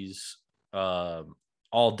righties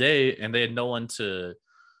all day, and they had no one to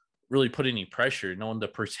really put any pressure, no one to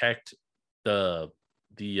protect the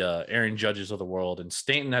Aaron Judges of the world. And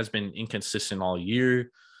Stanton has been inconsistent all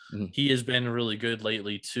year. Mm-hmm. He has been really good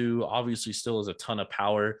lately too. Obviously still has a ton of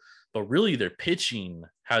power, but really their pitching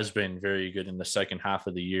has been very good in the second half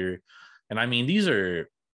of the year. And I mean, these are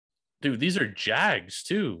Jags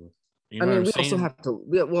too. You know, I mean,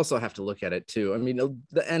 we also have to look at it too. I mean,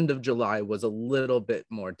 the end of July was a little bit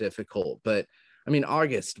more difficult, but I mean,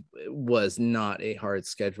 August was not a hard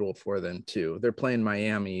schedule for them too. They're playing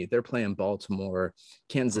Miami, they're playing Baltimore,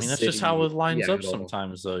 Kansas City. That's just how it lines up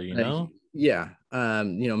sometimes, though. You know, you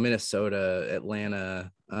know, Minnesota,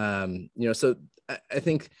 Atlanta. You know, so I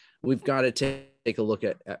think we've got to take a look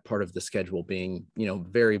at part of the schedule being, you know,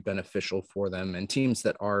 very beneficial for them, and teams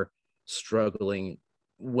that are struggling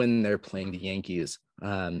when they're playing the Yankees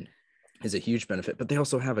is a huge benefit. But they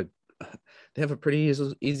also have a pretty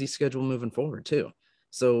easy schedule moving forward too.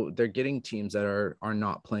 So they're getting teams that are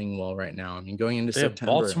not playing well right now. I mean, going into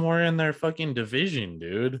September, Baltimore in their fucking division,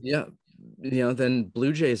 dude. Yeah, then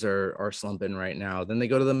Blue Jays are slumping right now. Then they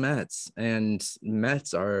go to the Mets, and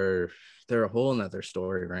they're a whole nother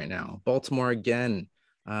story right now. Baltimore again,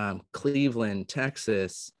 Cleveland,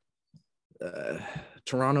 Texas,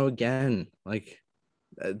 Toronto again. Like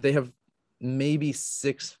they have maybe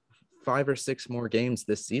 5 or 6 more games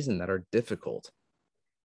this season that are difficult.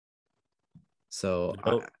 So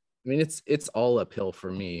I mean, it's all uphill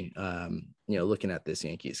for me. Looking at this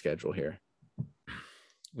Yankee schedule here.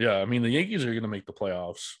 Yeah, I mean, the Yankees are going to make the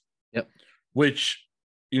playoffs. Yep. Which,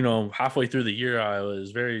 halfway through the year, I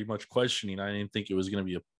was very much questioning. I didn't think it was going to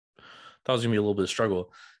be thought it was going to be a little bit of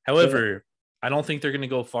struggle. However, I don't think they're going to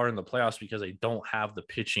go far in the playoffs because they don't have the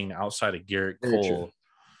pitching outside of Garrett Cole.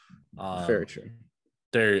 Very true.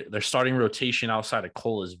 Their starting rotation outside of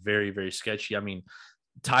Cole is very, very sketchy. I mean,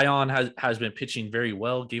 Taillon has been pitching very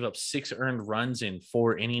well, gave up 6 earned runs in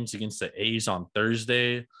 4 innings against the A's on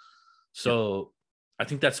Thursday. So I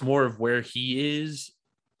think that's more of where he is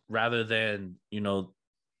rather than,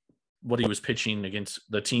 what he was pitching against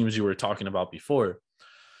the teams you were talking about before.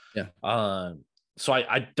 Yeah. So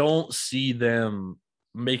I don't see them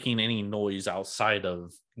making any noise outside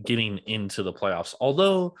of getting into the playoffs.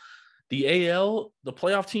 Although the AL, the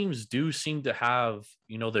playoff teams do seem to have,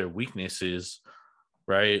 their weaknesses,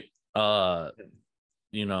 right? The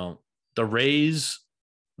Rays,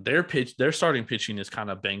 their starting pitching is kind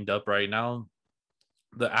of banged up right now.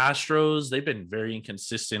 The Astros, they've been very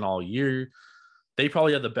inconsistent all year. They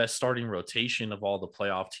probably have the best starting rotation of all the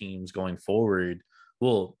playoff teams going forward.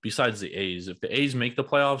 Well, besides the A's, if the A's make the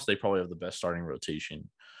playoffs, they probably have the best starting rotation.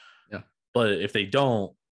 Yeah. But if they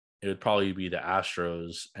don't, it would probably be the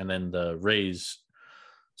Astros and then the Rays.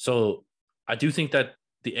 So I do think that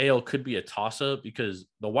the AL could be a toss-up because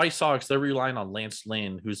the White Sox, they're relying on Lance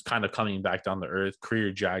Lynn, who's kind of coming back down to earth.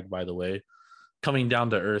 Career Jag, by the way, coming down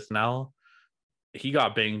to earth now. He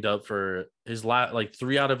got banged up for his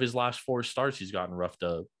 3 out of his last 4 starts. He's gotten roughed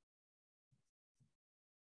up.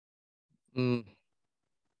 No,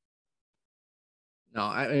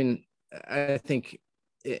 I mean, I think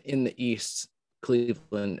in the East,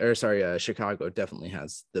 Chicago definitely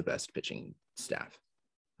has the best pitching staff.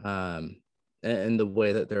 And the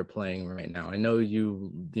way that they're playing right now. I know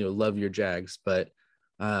you love your Jags, but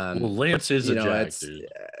Lance is a Jag,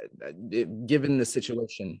 dude. Given the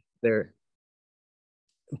situation there.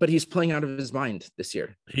 But he's playing out of his mind this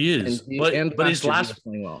year. He is. But his last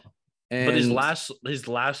playing well. But his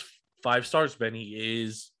last 5 starts, Ben, he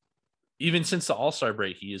is, even since the All-Star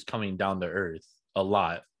break, he is coming down to earth a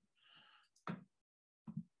lot.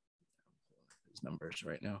 His numbers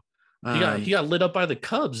right now. He got lit up by the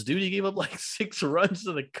Cubs, dude. He gave up 6 runs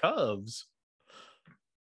to the Cubs.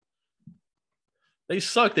 They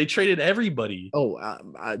suck. They traded everybody.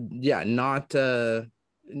 Yeah,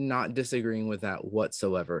 not disagreeing with that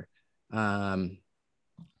whatsoever. So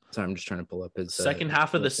I'm just trying to pull up his second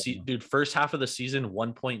half of the season, dude. First half of the season,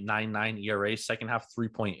 1.99 ERA. Second half,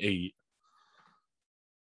 3.8.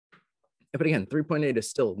 But again, 3.8 is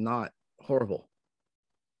still not horrible.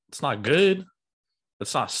 It's not good.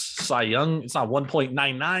 It's not Cy Young. It's not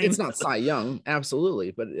 1.99. It's not Cy Young,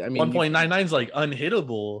 absolutely. But I mean, 1.99 is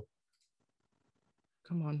unhittable.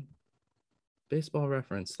 Come on, Baseball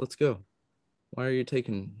Reference. Let's go. Why are you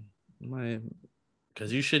taking my?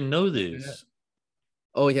 Because you should know this.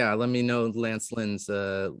 Oh yeah, let me know Lance Lynn's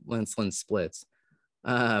splits.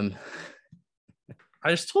 I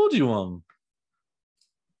just told you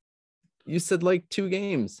You said 2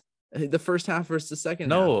 games, the first half versus the second.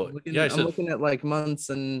 No, half. I'm looking at months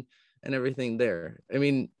and everything there. I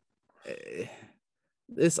mean,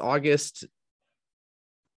 this August.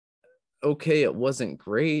 Okay, it wasn't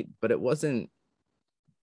great, but it wasn't.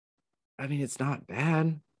 I mean, it's not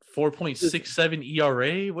bad. 4.67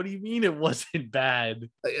 ERA. What do you mean it wasn't bad?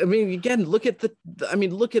 I mean, again, look at the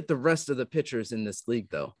rest of the pitchers in this league,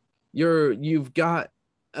 though. You've got.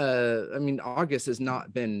 I mean, August has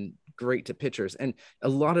not been great to pitchers, and a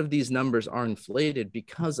lot of these numbers are inflated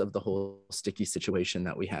because of the whole sticky situation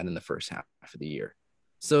that we had in the first half of the year.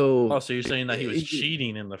 So you're saying that he was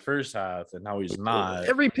cheating in the first half, and now he's not.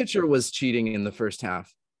 Every pitcher was cheating in the first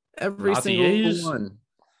half. Every single one.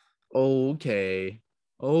 Okay.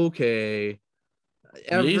 Every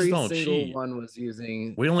single one was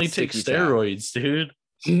using. We only take steroids, dude.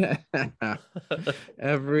 Yeah.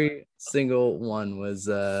 Every single one was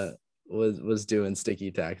doing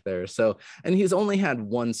sticky tack there. So, and he's only had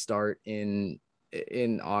 1 start in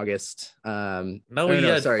August. He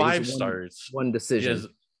had 5 starts. 1 decision.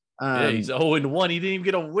 He's 0-1. He didn't even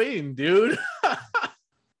get a win, dude.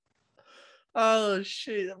 Oh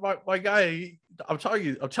shit, my guy. I'm telling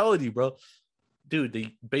you, bro. dude,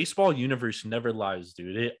 the baseball universe never lies,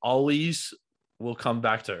 dude. It always will come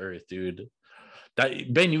back to earth, dude.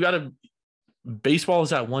 That Ben, you gotta baseball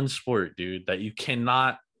is that one sport, dude, that you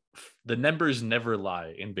cannot the numbers never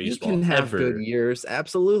lie in You baseball. can have good Ever. years.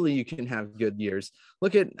 Absolutely, you can have good years.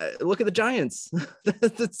 Look at the Giants.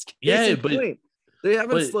 That's Yeah, case in but point. They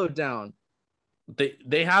haven't but slowed down.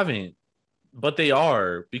 they haven't, but they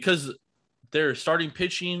are because their starting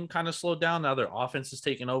pitching kind of slowed down. Now their offense is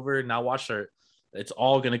taking over. Now watch their it's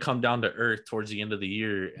all going to come down to earth towards the end of the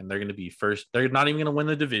year, and they're going to be first. They're not even going to win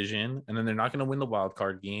the division, and then they're not going to win the wild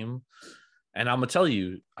card game. And I'm gonna tell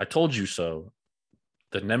you, I told you so.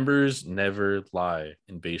 The numbers never lie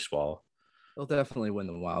in baseball. They'll definitely win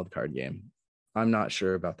the wild card game. I'm not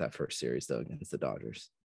sure about that first series though against the Dodgers.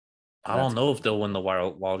 I don't know if they'll win the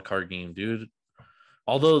wild card game, dude.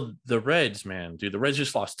 Although the Reds, man, dude, the Reds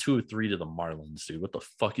just lost 2-3 to the Marlins, dude. What the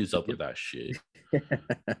fuck is up with that shit?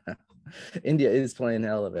 India is playing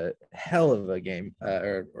hell of a game,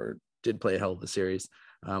 or did play a hell of a series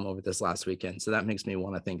over this last weekend. So that makes me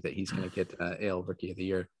want to think that he's going to get AL Rookie of the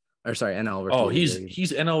Year, or sorry, NL Rookie. Oh, of the Year.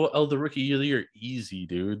 he's NL the Rookie of the Year, easy,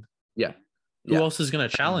 dude. Yeah. Who else is going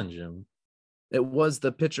to challenge him? It was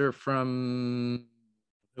the pitcher from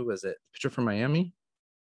who was it? Pitcher from Miami.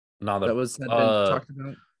 No, That had been talked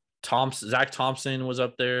about. Zach Thompson was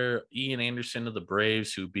up there. Ian Anderson of the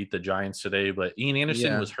Braves, who beat the Giants today, but Ian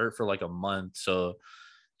Anderson was hurt for like a month, so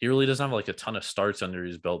he really doesn't have like a ton of starts under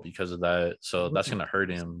his belt because of that. So that's gonna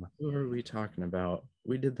hurt him. Who are we talking about?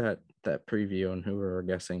 We did that preview and who we were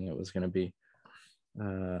guessing it was gonna be.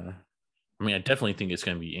 I mean, I definitely think it's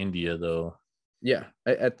gonna be India though. Yeah,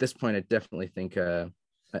 at this point, I definitely think I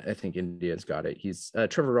think India's got it. He's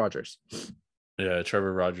Trevor Rogers. Yeah,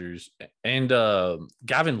 Trevor Rogers and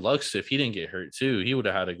Gavin Lux. If he didn't get hurt too, he would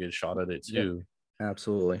have had a good shot at it too. Yeah,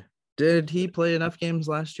 absolutely. Did he play enough games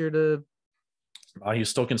last year to? He's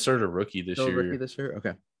still considered a rookie this year. Rookie this year,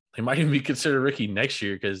 okay. He might even be considered a rookie next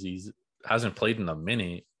year because hasn't played in a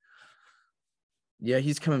minute. Yeah,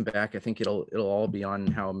 he's coming back. I think it'll all be on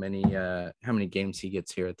how many games he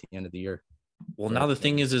gets here at the end of the year. Well, now the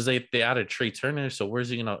thing is they added Trey Turner, so where's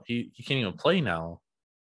he gonna? He can't even play now.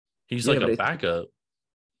 He's like a backup.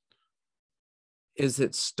 Is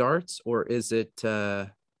it starts or is it? Yeah,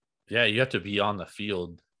 you have to be on the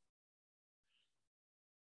field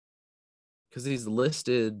because he's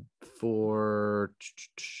listed for.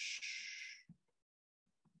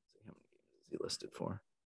 How many games is he listed for?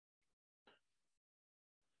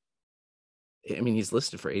 I mean, he's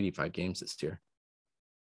listed for 85 games this year.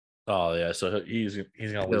 Oh yeah, so he's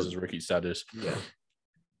gonna lose his rookie status. Yeah.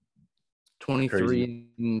 23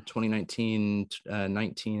 in 2019,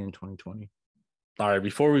 19 in 2020. All right,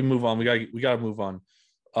 before we move on, we gotta move on.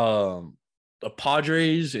 The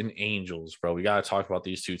Padres and Angels, bro. We gotta talk about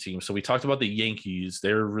these two teams. So we talked about the Yankees;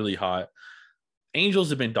 they're really hot. Angels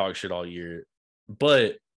have been dog shit all year,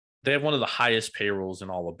 but they have one of the highest payrolls in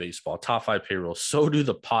all of baseball, top 5 payrolls. So do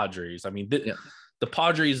the Padres. I mean, the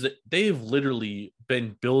Padres, they've literally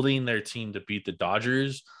been building their team to beat the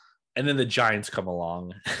Dodgers. And then the Giants come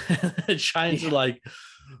along. The Giants are like,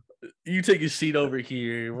 you take a seat over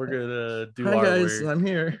here. We're going to do our guys, work. I'm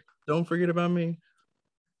here. Don't forget about me.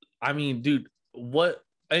 I mean, dude, what?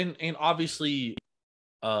 And obviously,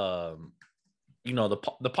 the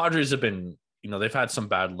Padres have been, they've had some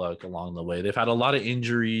bad luck along the way. They've had a lot of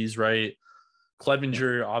injuries, right?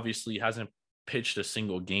 Clevinger obviously hasn't pitched a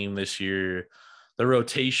single game this year. The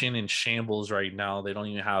rotation in shambles right now. They don't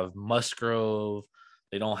even have Musgrove.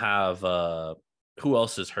 They don't have who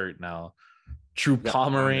else is hurt now? True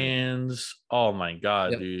Pomeranz. Oh my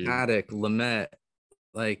god, dude. Paddock, Lamet,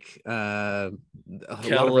 like a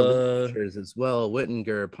Kella. lot of relievers as well.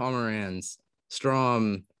 Whittinger, Pomeranz,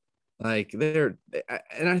 Strom, like and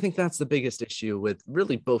I think that's the biggest issue with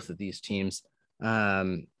really both of these teams.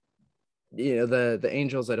 The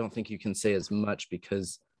Angels, I don't think you can say as much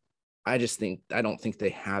because I don't think they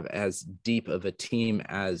have as deep of a team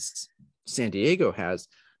as San Diego has,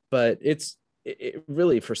 but it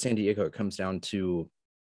really for San Diego, it comes down to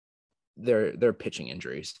their pitching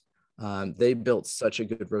injuries. They built such a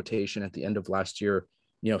good rotation at the end of last year,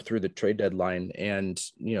 through the trade deadline, and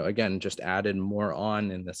again just added more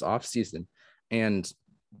on in this offseason, and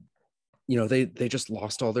they just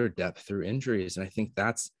lost all their depth through injuries, and I think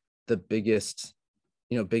that's the biggest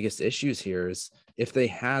issues here is if they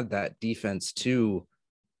had that defense to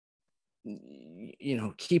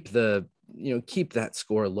keep that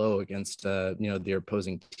score low against the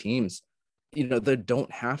opposing teams, they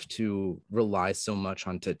don't have to rely so much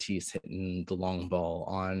on Tatis hitting the long ball,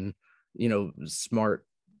 on smart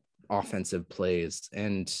offensive plays,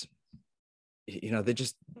 and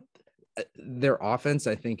their offense,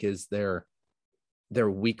 I think, is their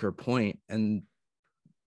weaker point. And,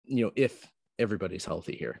 if everybody's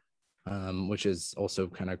healthy here, which is also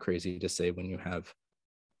kind of crazy to say when you have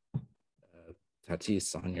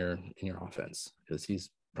Tatis in your offense, because he's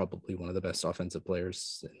probably one of the best offensive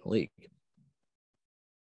players in the league.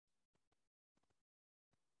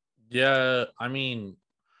 Yeah, I mean,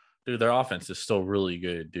 dude, their offense is still really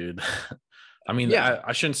good, dude. I mean, Yeah.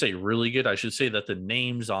 I shouldn't say really good. I should say that the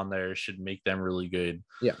names on there should make them really good.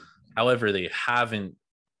 Yeah. However, they haven't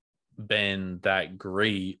been that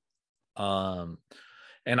great. And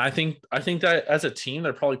I think that as a team,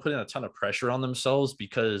 they're probably putting a ton of pressure on themselves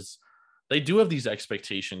because they do have these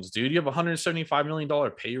expectations, dude. You have $175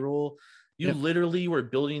 million payroll. You literally were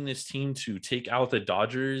building this team to take out the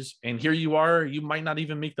Dodgers, and here you are. You might not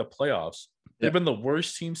even make the playoffs. They've been the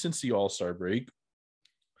worst team since the All-Star break.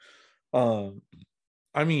 I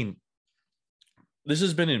mean, this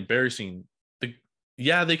has been embarrassing.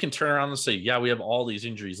 They can turn around and say, yeah, we have all these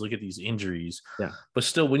injuries. Look at these injuries. Yeah. But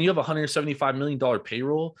still, when you have a $175 million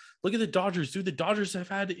payroll, look at the Dodgers, dude. The Dodgers have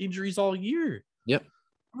had injuries all year. Yep.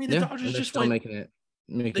 I mean, the Dodgers just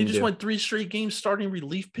went 3 straight games starting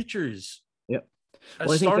relief pitchers. Yep.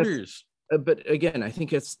 As starters. But again, I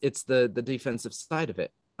think it's the defensive side of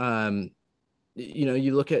it.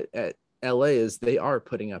 You look at LA as they are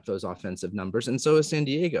putting up those offensive numbers, and so is San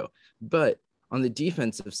Diego. But on the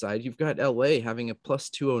defensive side, you've got LA having a plus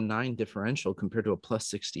 209 differential compared to a plus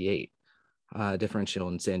 68 differential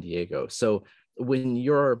in San Diego. So when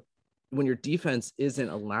your defense isn't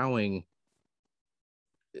allowing,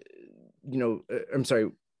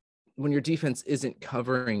 when your defense isn't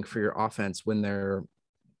covering for your offense, when they're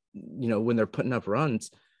putting up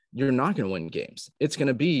runs, you're not going to win games. It's going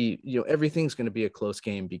to be, everything's going to be a close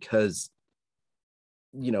game because,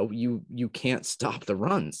 you can't stop the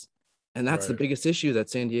runs. And that's the biggest issue that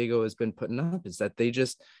San Diego has been putting up, is that they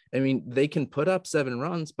can put up 7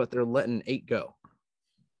 runs, but they're letting 8 go,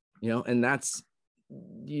 and that's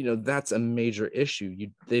a major issue.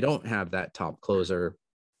 They don't have that top closer,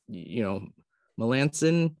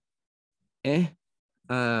 Melancon. He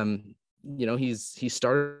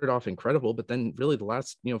started off incredible, but then really the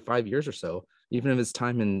last, 5 years or so, even if his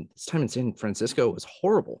time in San Francisco was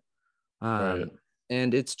horrible. And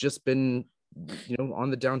it's just been, on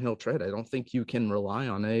the downhill tread. I don't think you can rely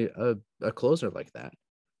on a closer like that.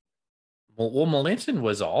 Well, Melancon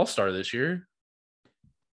was an all-star this year.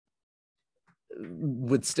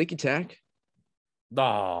 With Sticky Tack?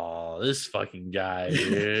 Oh, this fucking guy,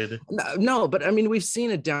 dude. No, but I mean, we've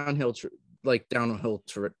seen a downhill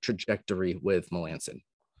trajectory with Melancon.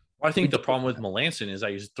 I think the problem with Melancon is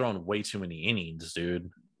that he's thrown way too many innings, dude.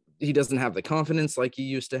 He doesn't have the confidence like he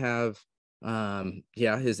used to have.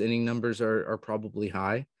 His inning numbers are probably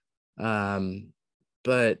high.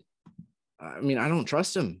 But I mean, I don't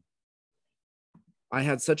trust him. I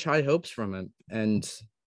had such high hopes from him, and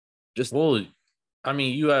I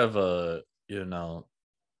mean, you have a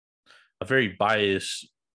very biased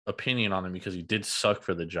opinion on him because he did suck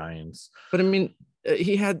for the Giants. But I mean,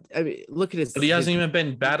 look at his. But he hasn't even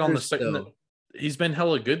been bad on the second. He's been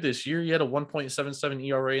hella good this year. He had a 1.77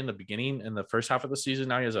 ERA in the beginning, in the first half of the season.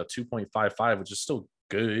 Now he has a 2.55, which is still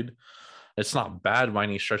good. It's not bad by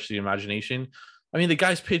any stretch of the imagination. I mean, the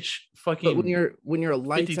guy's pitch fucking. But when you're a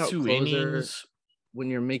lights out closer, innings. When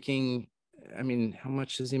you're making, I mean, how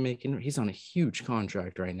much is he making? He's on a huge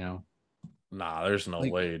contract right now. Nah, there's no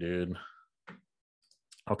way, dude.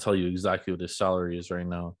 I'll tell you exactly what his salary is right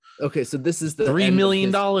now. Okay, so this is the $3 million.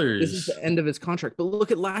 This is the end of his contract. But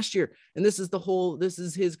look at last year, and this is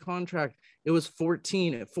his contract. It was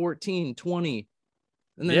 14 at 14, 20.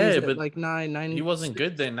 And then he's at like 9. He wasn't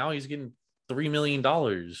good then. Now he's getting $3 million.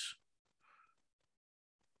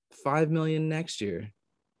 $5 million next year.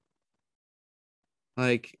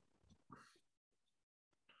 Like,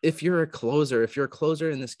 if you're a closer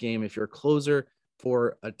in this game, if you're a closer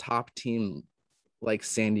for a top team like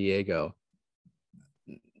San Diego,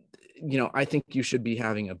 I think you should be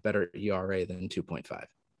having a better ERA than 2.5.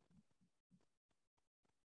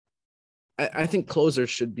 I think closers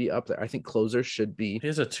should be up there. I think closers should be. He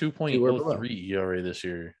has a 2.03 ERA this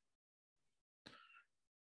year.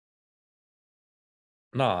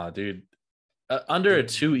 Nah, dude. Under a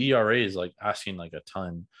 2 ERA is like asking like a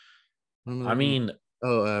ton. I mean,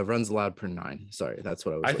 runs allowed per 9. Sorry, that's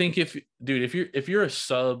what I was. I think if you're a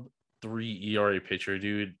sub 3 ERA pitcher,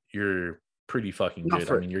 dude, you're pretty fucking good.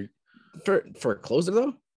 I mean, you're for a closer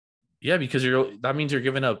though. Yeah, because that means you're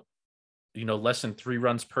giving up, less than 3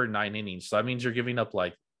 runs per 9 innings. So that means you're giving up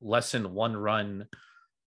like less than 1 run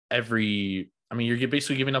every. I mean, you're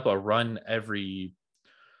basically giving up a run every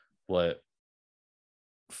 4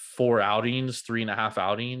 4 outings, 3.5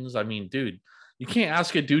 outings. I mean, dude, you can't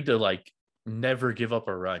ask a dude to like never give up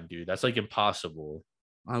a run, dude. That's like impossible.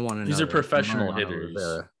 I want to know. These are professional Mariano hitters.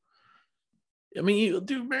 Rivera. I mean,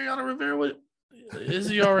 dude, Mariano Rivera,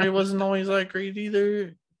 his ERA wasn't always that great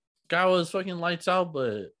either. Guy was fucking lights out,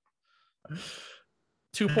 but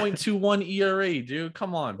 2.21 ERA, dude.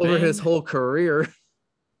 Come on, Over man. his whole career.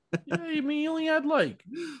 Yeah, I mean, he only had like,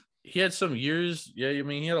 he had some years. Yeah, I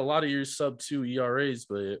mean, he had a lot of years sub 2 ERAs,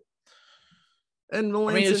 but And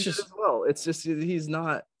Melanson I mean, it's just as well. It's just he's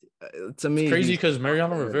not. To me, crazy he's because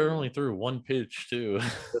Mariano not- Rivera only threw 1 pitch too.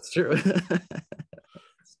 That's true.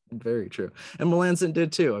 Very true. And Melanson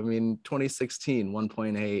did too. I mean, 2016,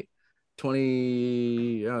 1.8,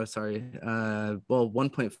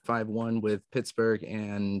 1.51 with Pittsburgh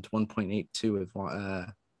and 1.82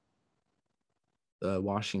 with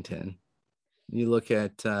Washington. You look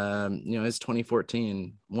at his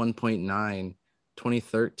 2014, 1.9,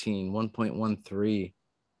 2013, 1.13.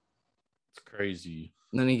 It's crazy.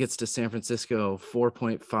 And then he gets to San Francisco,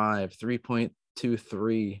 4.5,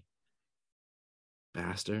 3.23.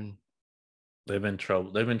 Bastard. They've been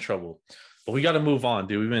trouble. But we got to move on,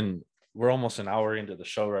 dude. We're almost an hour into the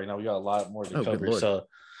show right now. We got a lot more to cover. So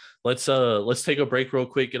let's take a break real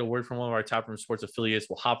quick, get a word from one of our Taproom Sports affiliates.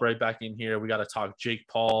 We'll hop right back in here. We got to talk Jake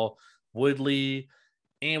Paul, Woodley,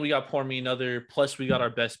 and we got Pour Me Another. Plus, we got our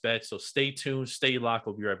best bet. So stay tuned, stay locked.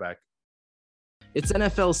 We'll be right back. It's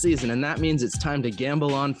NFL season, and that means it's time to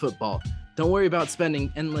gamble on football. Don't worry about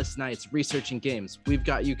spending endless nights researching games. We've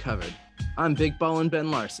got you covered. I'm Big Ballin'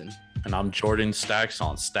 Ben Larson. And I'm Jordan Stacks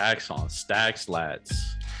on Stacks,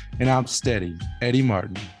 lads. And I'm Steady Eddie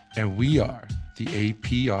Martin, and we are the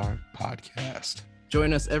APR Podcast.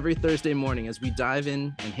 Join us every Thursday morning as we dive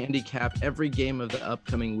in and handicap every game of the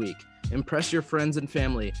upcoming week. Impress your friends and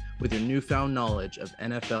family with your newfound knowledge of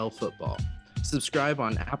NFL football. Subscribe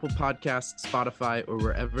on Apple Podcasts, Spotify, or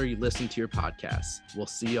wherever you listen to your podcasts. We'll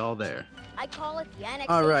see y'all there. I call it the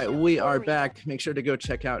annexation. All right, we of are Puerto Rico. back. Make sure to go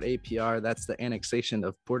check out APR. That's the Annexation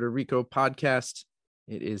of Puerto Rico podcast.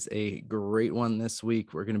 It is a great one this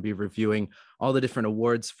week. We're going to be reviewing all the different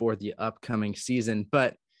awards for the upcoming season,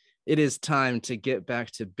 but it is time to get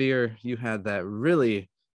back to beer. You had that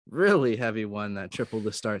really, really heavy one, that triple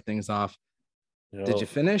to start things off. Did you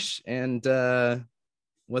finish? And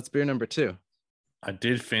what's beer number 2? I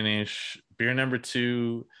did finish. Beer number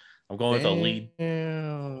 2. I'm going with a lead.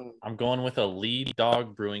 I'm going with a Lead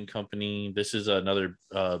Dog Brewing Company. This is another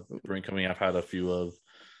brewing company I've had a few of.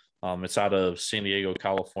 It's out of San Diego,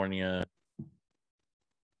 California.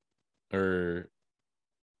 Or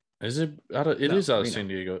is it out of? It is out of Reno. San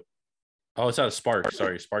Diego. Oh, it's out of Sparks.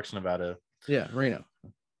 Sorry, Sparks, Nevada. Yeah, Reno.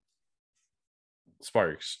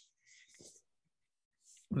 Sparks.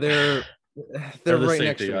 They're They're the right same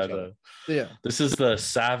next thing, to I each other. know. Yeah. This is the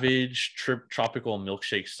Savage Tropical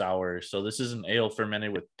Milkshake Sour. So this is an ale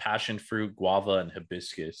fermented with passion fruit, guava, and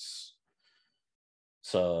hibiscus.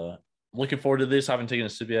 So I'm looking forward to this. I haven't taken a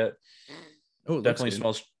sip yet. Oh, it Definitely looks good.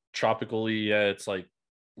 smells tropically. Yeah, it's like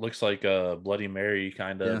looks like a Bloody Mary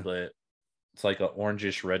kind of, Yeah. but it's like an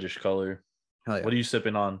orangish, reddish color. Hell yeah. What are you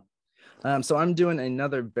sipping on? So I'm doing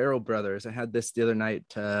another Barrel Brothers. I had this the other night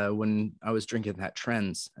when I was drinking that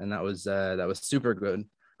Trends, and that was super good.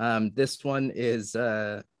 This one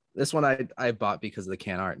I bought because of the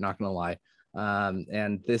can art, not gonna lie.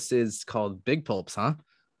 And this is called Big Pulps, huh?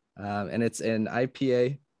 And it's an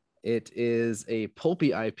IPA. It is a pulpy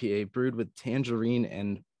IPA brewed with tangerine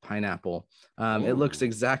and pineapple. It looks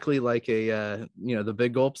exactly like a the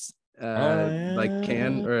Big Gulps like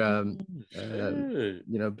can or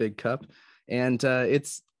big cup, and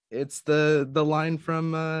it's the line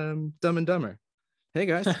from Dumb and Dumber. Hey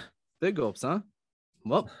guys, Big Gulps, huh?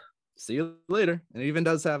 Well, see you later. And it even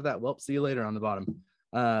does have that "well, see you later" on the bottom.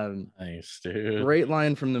 Nice, dude. Great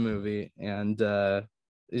line from the movie. And did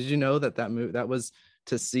you know that movie that was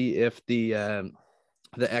to see if the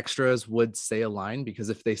extras would say a line, because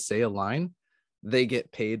if they say a line, they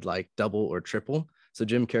get paid like double or triple. So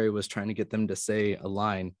Jim Carrey was trying to get them to say a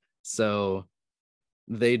line so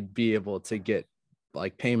they'd be able to get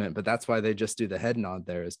like payment, but that's why they just do the head nod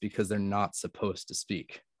there, is because they're not supposed to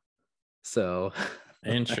speak. So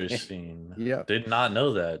Interesting. Yeah. Did not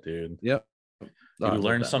know that, dude. Yep. You I love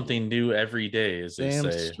learn that something new every day, as they Damn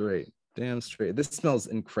say. straight. Damn straight. This smells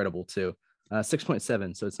incredible too.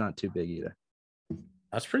 6.7, so it's not too big either.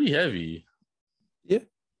 That's pretty heavy. Yeah.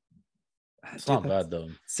 It's Dude, not that bad though.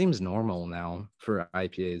 Seems normal now for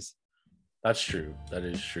IPAs. That's true. That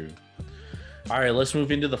is true. All right, let's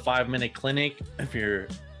move into the 5-minute clinic. If you're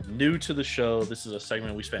new to the show, this is a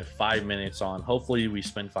segment we spent 5 minutes on. Hopefully we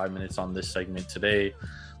spend 5 minutes on this segment today.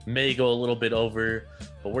 may go a little bit over,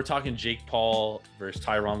 but we're talking Jake Paul versus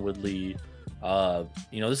Tyron Woodley.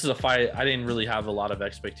 This is a fight I didn't really have a lot of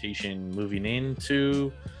expectation moving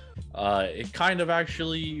into. It kind of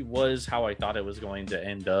actually was how I thought it was going to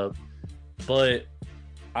end up, but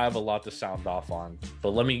I have a lot to sound off on.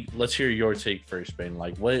 But let's hear your take first, Ben.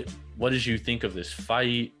 Like, what did you think of this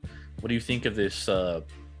fight? What do you think of this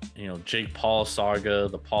Jake Paul saga,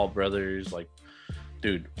 the Paul brothers? Like,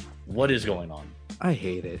 dude, what is going on? I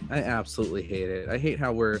hate it. I absolutely hate it. I hate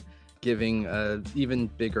how we're giving a even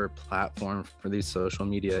bigger platform for these social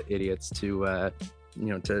media idiots to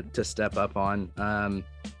step up on.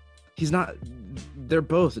 They're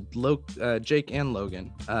both Jake and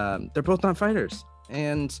Logan. They're both not fighters.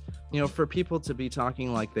 And, for people to be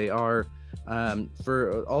talking like they are,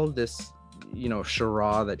 for all of this,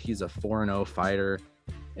 charade that he's a 4-0 fighter,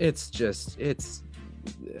 it's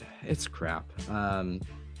crap. I'm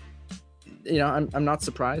not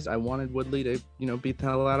surprised. I wanted Woodley to, beat the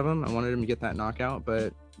hell out of him. I wanted him to get that knockout,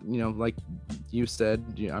 but, like you said,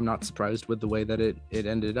 I'm not surprised with the way that it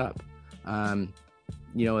ended up. A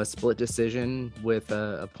split decision with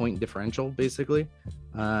a point differential, basically.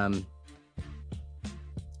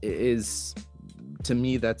 Is, to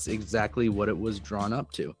me, that's exactly what it was drawn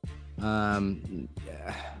up to.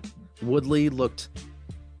 Woodley looked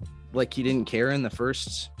like he didn't care in the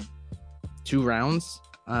first 2 rounds.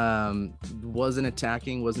 Wasn't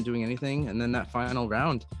attacking, wasn't doing anything, and then that final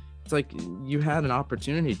round, it's like you had an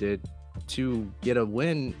opportunity to get a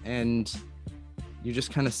win, and you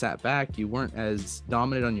just kind of sat back. You weren't as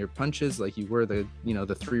dominant on your punches like you were the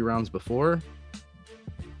 3 rounds before.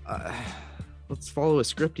 Let's follow a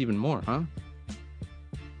script even more, huh?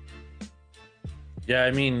 Yeah,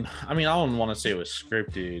 I mean, I don't want to say it was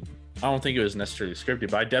scripted. I don't think it was necessarily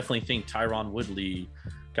scripted, but I definitely think Tyron Woodley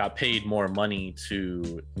got paid more money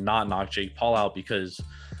to not knock Jake Paul out, because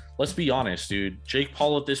let's be honest, dude, Jake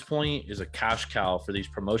Paul at this point is a cash cow for these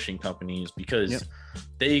promotion companies, because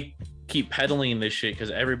they keep peddling this shit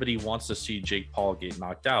because everybody wants to see Jake Paul get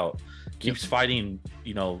knocked out. Keeps fighting,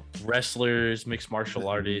 wrestlers, mixed martial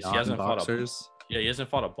artists. He hasn't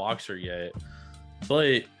fought a boxer yet.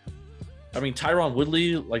 But Tyron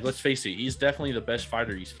Woodley, like, let's face it, he's definitely the best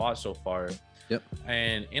fighter he's fought so far. Yep.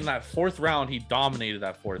 And in that 4th round, he dominated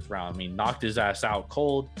that 4th round. Knocked his ass out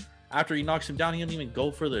cold. After he knocks him down, he didn't even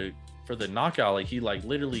go for the knockout. Like, he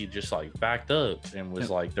literally just backed up and was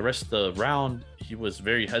the rest of the round, he was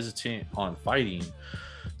very hesitant on fighting.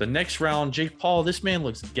 The next round, Jake Paul, this man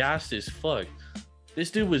looks gassed as fuck. This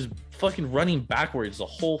dude was fucking running backwards the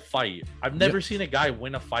whole fight. I've never seen a guy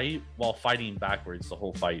win a fight while fighting backwards the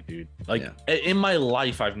whole fight, dude. In my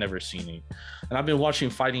life, I've never seen it. And I've been watching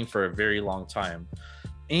fighting for a very long time.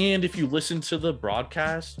 And if you listen to the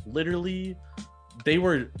broadcast, literally,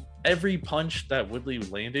 every punch that Woodley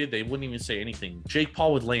landed, they wouldn't even say anything. Jake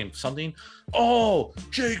Paul would land something. Oh,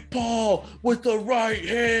 Jake Paul with the right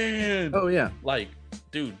hand. Oh, yeah.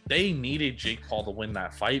 Dude, they needed Jake Paul to win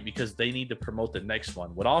that fight because they need to promote the next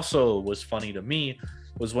one. What also was funny to me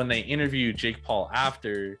was when they interviewed Jake Paul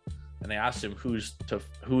after, and they asked him who is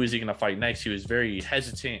he going to fight next. He was very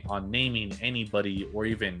hesitant on naming anybody or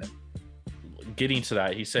even getting to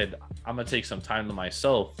that. He said, I'm going to take some time to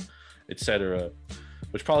myself, etc.,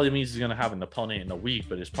 which probably means he's going to have an opponent in a week,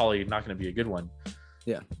 but it's probably not going to be a good one.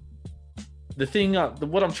 Yeah. The thing,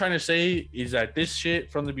 what I'm trying to say is that this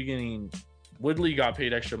shit from the beginning, Woodley got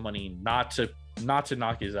paid extra money not to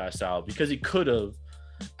knock his ass out, because he could have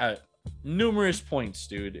at numerous points,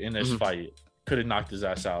 dude, in this fight, could have knocked his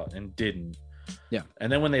ass out and didn't. Yeah.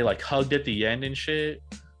 And then when they hugged at the end and shit,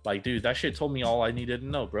 dude, that shit told me all I needed to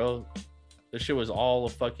know, bro. This shit was all a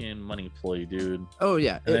fucking money ploy, dude. Oh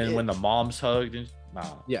yeah. And then when the moms hugged,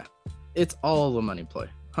 yeah, it's all a money ploy.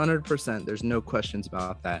 100%. There's no questions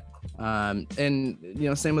about that. And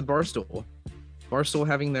same with Barstool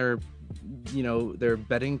having their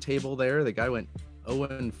betting table there. The guy went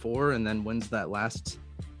 0-4 and then wins that last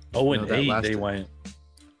 0-8. They went.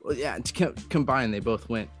 Well, yeah, combined, they both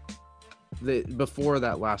went. Before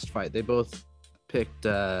that last fight, they both picked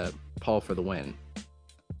Paul for the win.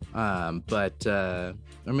 Or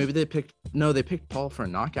maybe they picked Paul for a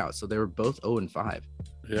knockout, so they were both 0-5.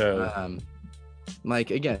 Yeah.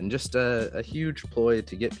 Again, just a huge ploy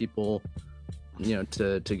to get people,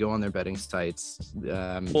 to go on their betting sites.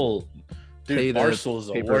 Well, dude, Barstool is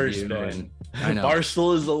the worst, man. I know.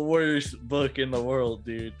 Barstool is the worst book in the world,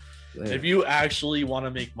 dude. Yeah. If you actually want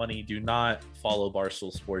to make money, do not follow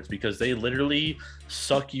Barstool Sports, because they literally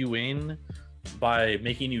suck you in by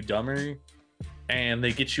making you dumber, and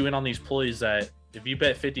they get you in on these ploys that if you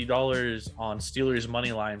bet $50 on Steelers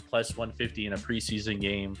money line plus 150 in a preseason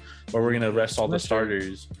game where we're gonna rest all the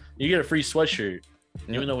starters, you get a free sweatshirt,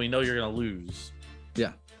 even though we know you're gonna lose.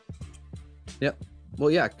 Yeah. Yep.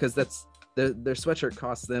 Well, yeah, because that's their sweatshirt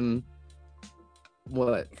costs them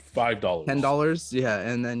what, $5, $10? Yeah,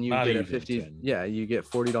 and then you Not get a even 50. 10. Yeah, you get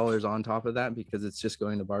 $40 on top of that because it's just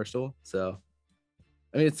going to Barstool. So,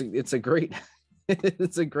 I mean, it's a great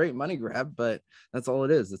it's a great money grab, but that's all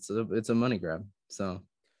it is. It's a money grab. So,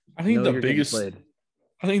 I think the biggest, played.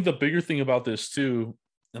 I think the bigger thing about this too,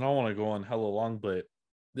 and I don't want to go on hella long, but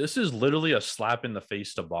this is literally a slap in the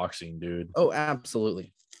face to boxing, dude. Oh,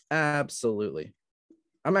 absolutely, absolutely.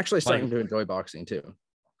 I'm actually starting to enjoy boxing too.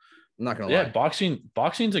 I'm not gonna lie.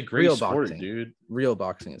 Boxing's a great sport, dude. Real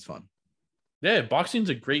boxing is fun. Yeah, boxing's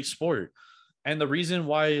a great sport, and the reason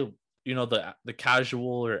why the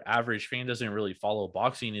casual or average fan doesn't really follow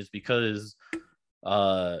boxing is because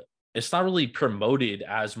it's not really promoted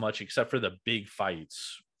as much except for the big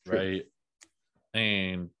fights. True. Right?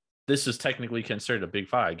 And this is technically considered a big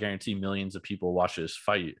fight. I guarantee millions of people watch this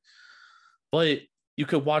fight, but you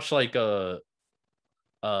could watch like a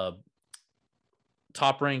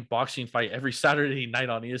top ranked boxing fight every Saturday night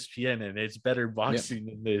on ESPN, and it's better boxing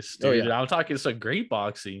than this, dude. Oh, yeah. I'm talking some great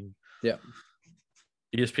boxing. Yeah.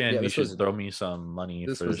 ESPN, you should throw me some money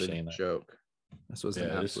for saying that. Joke. This was an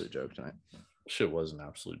absolute joke tonight. Shit was an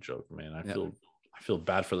absolute joke, man. I feel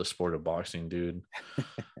bad for the sport of boxing, dude.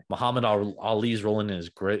 Muhammad Ali's rolling in his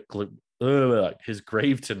grave tonight.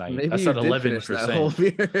 That's at 11%.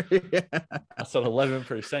 That's at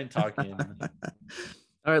 11% talking.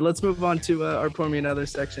 All right, let's move on to our Pour Me Another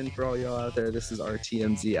section for all y'all out there. This is our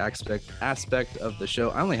TMZ aspect of the show.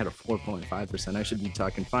 I only had a 4.5%. I should be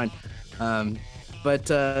talking fine. But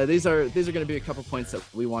these are going to be a couple points that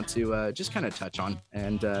we want to just kind of touch on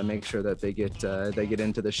and make sure that they get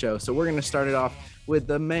into the show. So we're going to start it off with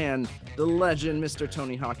the man, the legend, Mr.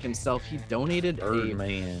 Tony Hawk himself. He donated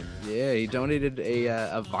he donated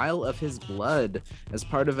a vial of his blood as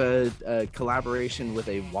part of a collaboration with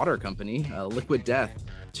a water company, Liquid Death,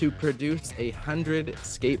 to produce 100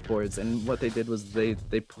 skateboards. And what they did was they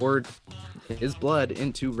poured his blood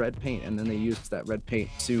into red paint, and then they used that red paint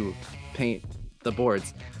to paint the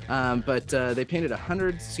boards. But they painted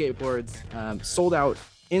 100 skateboards, sold out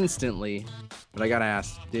instantly. But I gotta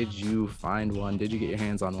ask, did you find one? Did you get your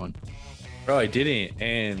hands on one? Bro, I didn't.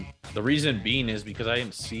 And the reason being is because I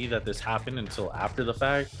didn't see that this happened until after the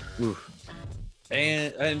fact. Oof.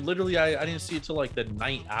 And literally I didn't see it till like the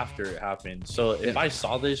night after it happened. So if I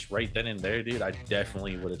saw this right then and there, dude, I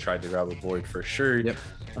definitely would have tried to grab a board for sure. Yep.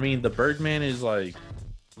 I mean, the Birdman is like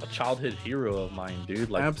a childhood hero of mine, dude.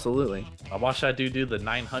 Like, absolutely. I watched that dude do the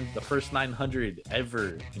first 900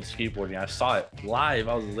 ever in skateboarding. I saw it live.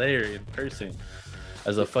 I was there in person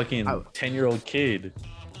as a fucking 10-year-old kid.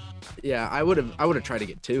 Yeah, I would have tried to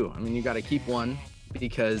get two. I mean, you got to keep one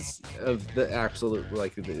because of the absolute,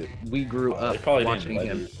 like, we grew up watching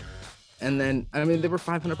him. And then, I mean, they were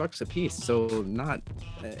 $500 a piece, so not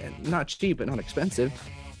cheap but not expensive.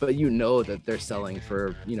 But you know that they're selling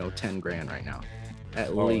for 10 grand right now.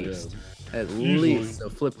 At least. So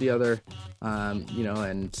flip the other, and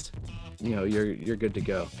you're good to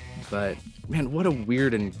go. But man, what a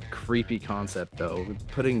weird and creepy concept though.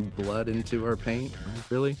 Putting blood into our paint,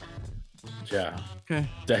 really? Yeah. Okay.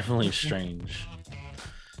 Definitely strange.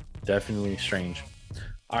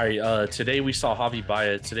 All right. Today we saw Javi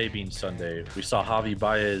Baez. Today being Sunday, we saw Javi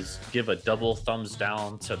Baez give a double thumbs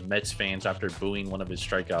down to Mets fans after booing one of his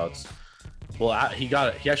strikeouts. Well, he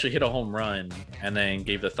actually hit a home run and then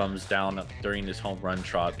gave the thumbs down during this home run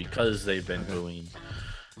trot because they've been booing.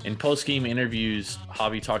 In post-game interviews,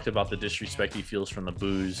 Javi talked about the disrespect he feels from the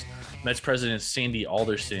boos. Mets president Sandy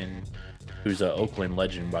Alderson, who's an Oakland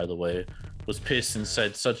legend, by the way, was pissed and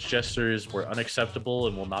said such gestures were unacceptable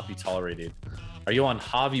and will not be tolerated. Are you on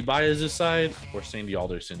Javi Baez's side or Sandy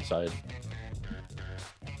Alderson's side?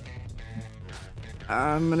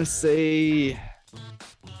 I'm going to say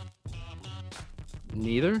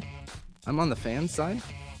neither. I'm on the fan side.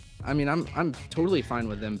 I mean, I'm totally fine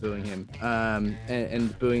with them booing him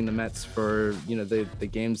and booing the Mets for the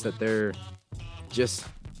games that they're just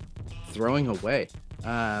throwing away.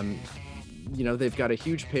 They've got a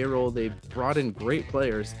huge payroll. They've brought in great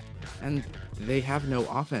players, and they have no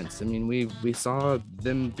offense. I mean, we saw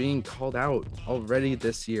them being called out already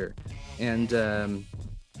this year, and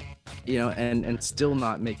and still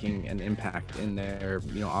not making an impact in their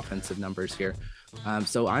offensive numbers here.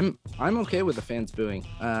 So I'm okay with the fans booing.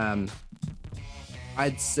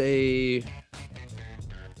 I'd say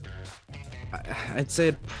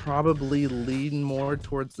I'd probably lean more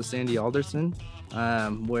towards the Sandy Alderson,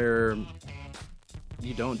 where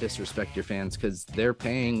you don't disrespect your fans because they're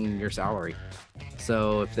paying your salary.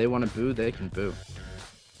 So if they want to boo, they can boo.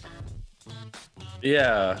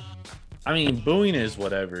 Yeah. I mean, booing is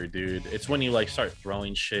whatever, dude. It's when you like start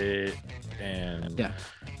throwing shit and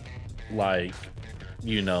like,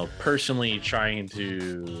 you know, personally trying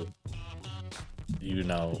to, you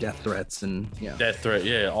know, death threats and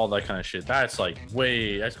all that kind of shit. That's like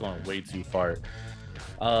that's going way too far.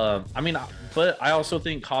 I mean, but I also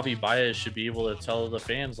think Javi Baez should be able to tell the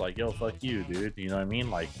fans like, yo, fuck you, dude. You know what I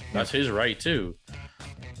mean? Like, that's his right too.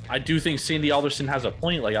 I do think Sandy Alderson has a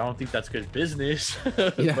point. Like, I don't think that's good business,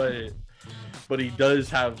 but he does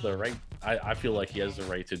have the right. I feel like he has the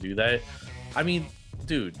right to do that. I mean,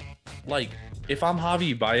 dude, like, if I'm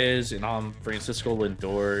Javi Baez and I'm Francisco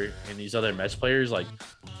Lindor and these other Mets players, like,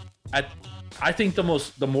 I think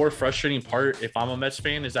the more frustrating part, if I'm a Mets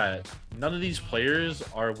fan, is that none of these players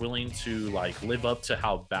are willing to like live up to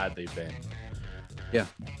how bad they've been. Yeah,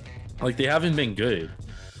 like they haven't been good,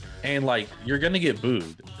 and like you're gonna get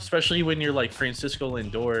booed, especially when you're like Francisco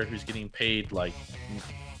Lindor, who's getting paid like,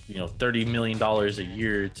 you know, $30 million a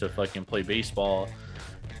year to fucking play baseball,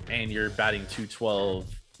 and you're batting .212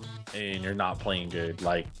 and you're not playing good.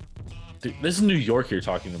 Like, dude, this is New York you're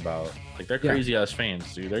talking about. Like, they're crazy ass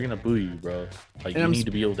fans, dude. They're gonna boo you, bro. Like, you need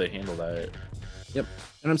to be able to handle that. Yep.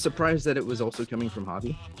 And I'm surprised that it was also coming from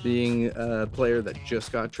Javi, being a player that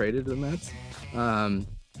just got traded to the Mets.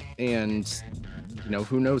 And you know,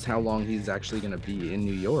 who knows how long he's actually going to be in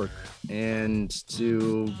New York, and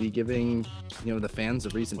to be giving, you know, the fans a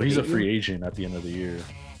reason. Well, he's a free agent at the end of the year.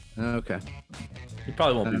 Okay. He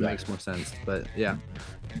probably won't be back. That makes more sense, but yeah.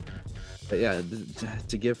 But yeah,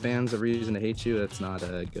 to give fans a reason to hate you, that's not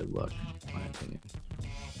a good look, in my opinion.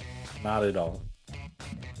 Not at all.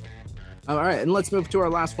 All right, and let's move to our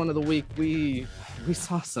last one of the week. We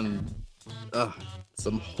saw some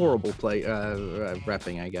horrible play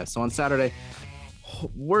reffing, I guess. So on Saturday,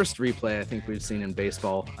 worst replay I think we've seen in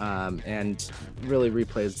baseball, and really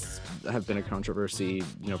replays have been a controversy,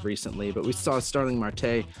 you know, recently. But we saw Starling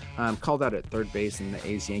Marte called out at third base in the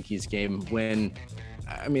A's-Yankees game when,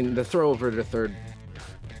 I mean, the throw over to third,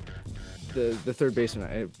 the third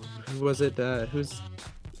baseman, who was it? Who's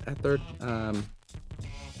at third?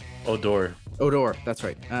 Odor, that's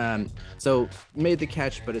right. So made the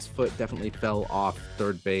catch, but his foot definitely fell off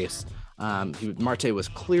third base. Marte was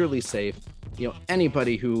clearly safe. You know,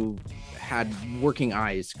 anybody who had working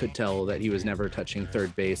eyes could tell that he was never touching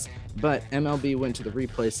third base. But MLB went to the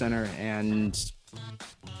replay center, and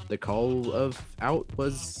the call of out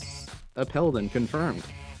was upheld and confirmed.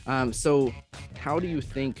 So how do you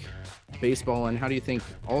think baseball and how do you think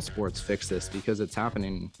all sports fix this? Because it's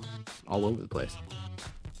happening all over the place.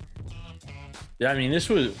 Yeah, I mean, this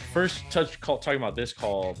was talking about this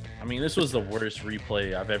call. I mean, this was the worst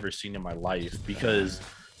replay I've ever seen in my life, because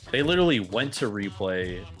they literally went to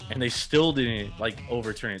replay and they still didn't like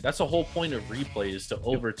overturn it. That's the whole point of replay, is to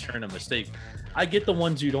overturn a mistake. I get the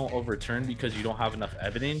ones you don't overturn because you don't have enough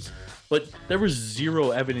evidence, but there was zero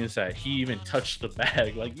evidence that he even touched the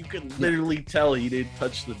bag. Like, you could literally tell he didn't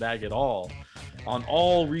touch the bag at all. On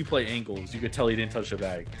all replay angles, you could tell he didn't touch the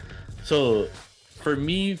bag. So for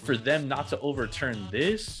me, for them not to overturn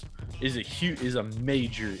this is a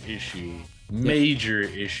major issue,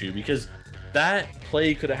 because that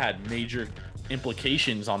play could have had major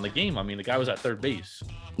implications on the game. I mean, the guy was at third base.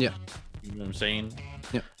 Yeah. You know what I'm saying?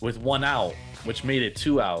 Yeah. With one out, which made it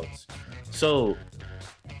 2 outs. So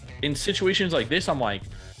in situations like this, I'm like,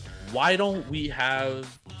 why don't we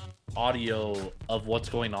have audio of what's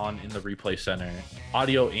going on in the replay center,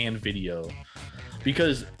 audio and video?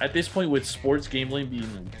 Because at this point, with sports gambling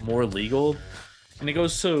being more legal, and it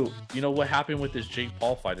goes to, you know, what happened with this Jake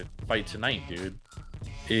Paul fight tonight, dude,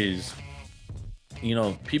 is, you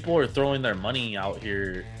know, people are throwing their money out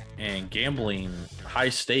here and gambling high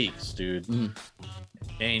stakes, dude.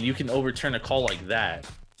 And you can overturn a call like that,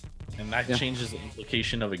 and that changes the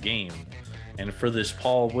implication of a game. And for this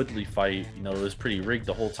Paul Woodley fight, you know, it was pretty rigged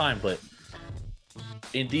the whole time. But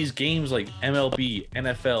in these games like MLB,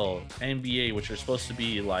 NFL, NBA, which are supposed to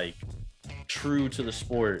be like true to the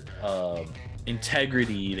sport,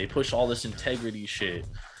 integrity, they push all this integrity shit.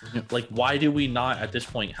 Like, why do we not at this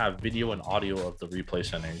point have video and audio of the replay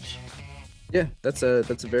centers? Yeah, that's a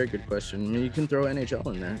very good question. I mean, you can throw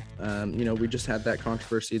NHL in there. You know, we just had that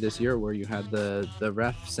controversy this year where you had the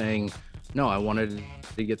ref saying, no, I wanted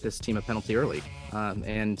to get this team a penalty early,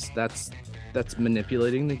 and that's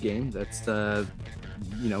manipulating the game. That's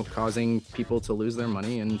causing people to lose their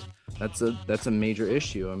money, and that's a major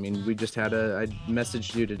issue. I mean, we just had I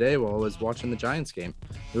messaged you today while I was watching the Giants game.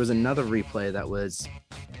 There was another replay that was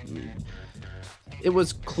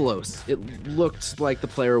close. It looked like the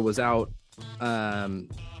player was out.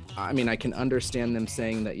 I mean, I can understand them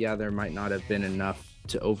saying that, yeah, there might not have been enough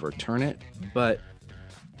to overturn it, but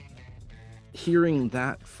hearing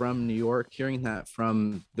that from New York, hearing that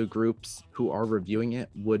from the groups who are reviewing it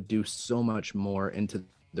would do so much more into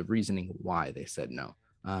the reasoning why they said no,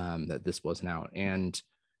 that this wasn't out. And,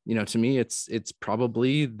 to me, it's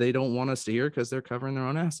probably they don't want us to hear because they're covering their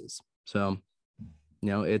own asses. So,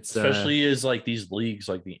 it's especially as like these leagues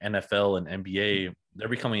like the NFL and NBA, they're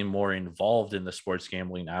becoming more involved in the sports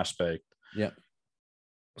gambling aspect. Yeah.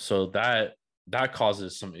 So that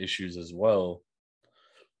causes some issues as well,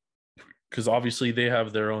 because obviously they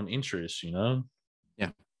have their own interests, Yeah.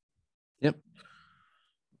 Yep.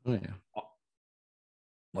 Oh, yeah.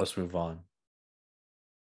 Let's move on.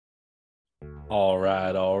 All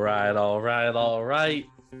right.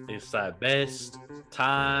 It's that best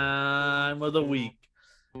time of the week.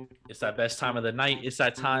 It's that best time of the night. It's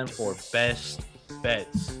that time for best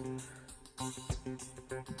bets.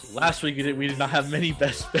 Last week we did not have many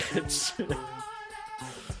best bets.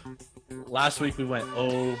 Last week we went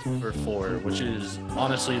 0 for 4, which is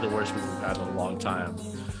honestly the worst week we've had in a long time.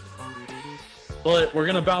 But we're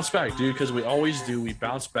gonna bounce back, dude, because we always do. We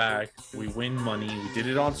bounce back. We win money. We did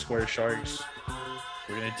it on Square Sharks.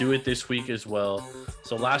 We're gonna do it this week as well.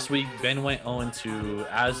 So last week Ben went 0-2,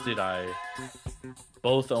 as did I.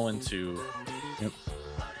 Both 0-2. Yep.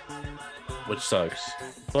 Which sucks.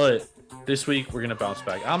 But this week we're gonna bounce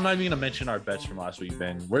back. I'm not even gonna mention our bets from last week,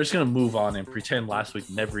 Ben. We're just gonna move on and pretend last week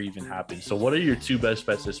never even happened. So what are your 2 best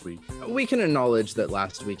bets this week? We can acknowledge that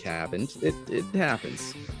last week happened. It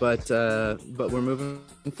happens, but we're moving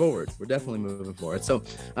forward. We're definitely moving forward. So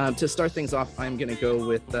to start things off, I'm gonna go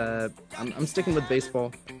with I'm sticking with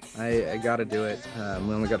baseball. I gotta do it.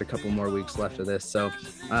 We only got a couple more weeks left of this, so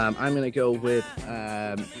I'm gonna go with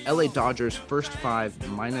LA Dodgers first 5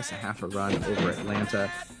 -0.5 a run over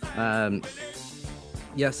Atlanta.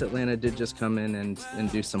 Yes, Atlanta did just come in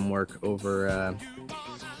and do some work over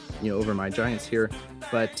over my Giants here,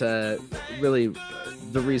 but really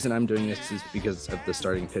the reason I'm doing this is because of the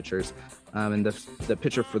starting pitchers. And the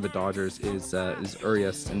pitcher for the Dodgers is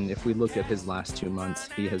Urias, and if we look at his last 2 months,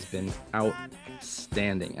 he has been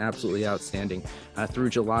outstanding, absolutely outstanding. Through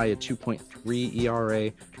July, a 2.3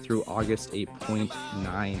 ERA. Through August,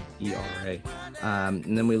 8.9 ERA.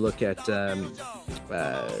 And then we look at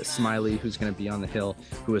Smiley, who's going to be on the hill,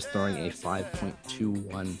 who is throwing a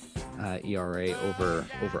 5.21 ERA over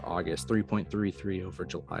August, 3.33 over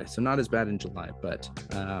July. So not as bad in July, but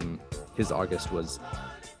his August was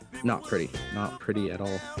not pretty at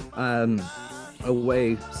all.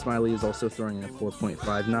 Away, Smiley is also throwing a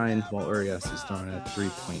 4.59, while Urias is throwing a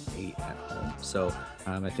 3.8 at home. So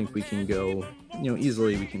I think we can go,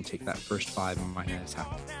 easily we can take that first 5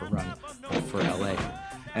 -0.5 a run for LA.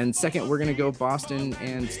 And second, we're going to go Boston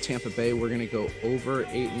and Tampa Bay. We're going to go over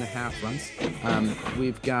 8.5 runs.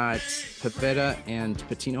 We've got Pivetta and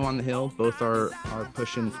Patino on the hill. Both are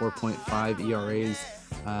pushing 4.5 ERAs.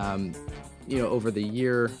 Over the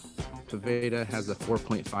year, Pivetta has a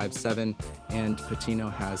 4.57 and Patino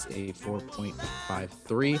has a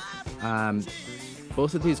 4.53.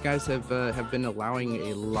 Both of these guys have been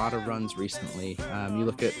allowing a lot of runs recently. You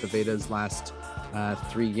look at Pivetta's last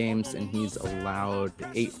 3 games and he's allowed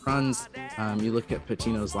 8 runs. You look at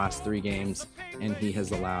Patino's last 3 games and he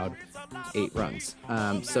has allowed 8 runs.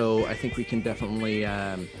 So I think we can definitely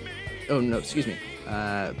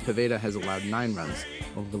Pivetta has allowed 9 runs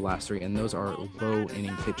over the last 3, and those are low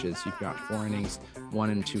inning pitches. You've got 4 innings,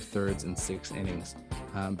 1 2/3, and 6 innings.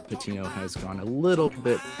 Patino has gone a little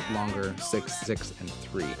bit longer, 6, 6, and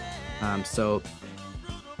 3. So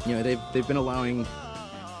they've been allowing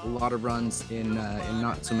a lot of runs in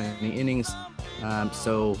not so many innings.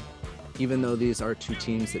 So even though these are 2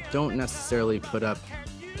 teams that don't necessarily put up,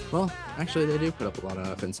 well, actually they do put up a lot of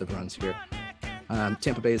offensive runs here.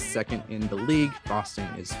 Tampa Bay is second in the league. Boston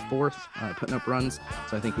is 4th, putting up runs.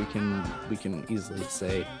 So I think we can easily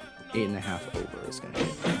say 8.5 over is going to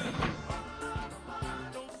be.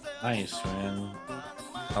 Nice, man.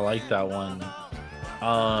 I like that one.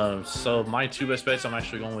 So my 2 best bets, I'm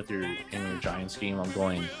actually going with your Giants game. I'm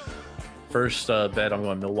going first bet. I'm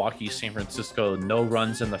going Milwaukee, San Francisco. No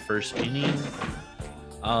runs in the first inning.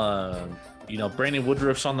 Brandon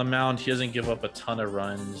Woodruff's on the mound. He doesn't give up a ton of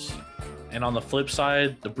runs. And on the flip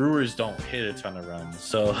side, the Brewers don't hit a ton of runs.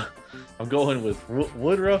 So I'm going with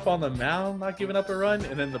Woodruff on the mound, not giving up a run,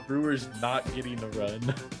 and then the Brewers not getting a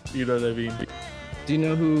run. You know what I mean? Do you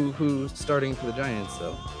know who's starting for the Giants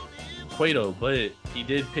though? Cueto, but he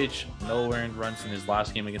did pitch no earned runs in his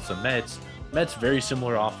last game against the Mets. Mets very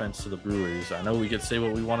similar offense to the Brewers. I know we could say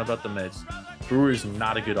what we want about the Mets. Brewers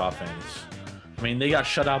not a good offense. I mean, they got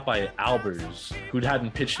shut out by Albers, who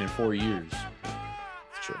hadn't pitched in 4 years.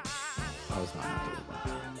 It's true. I was not happy with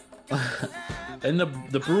that. And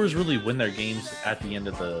the Brewers really win their games at the end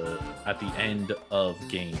of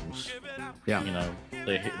games. Yeah. You know,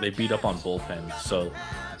 they beat up on bullpens. So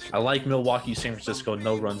I like Milwaukee, San Francisco,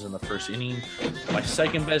 no runs in the first inning. My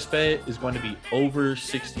second best bet is going to be over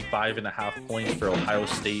 65.5 points for Ohio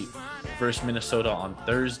State versus Minnesota on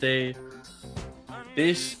Thursday.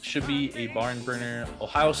 This should be a barn burner.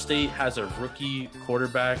 Ohio State has a rookie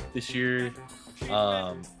quarterback this year.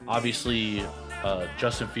 Obviously,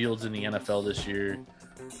 Justin Fields in the NFL this year.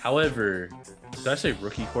 However, did I say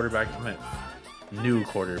rookie quarterback? I meant new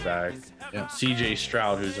quarterback. Yeah. CJ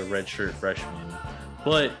Stroud, who's a redshirt freshman,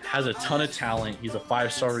 but has a ton of talent. He's a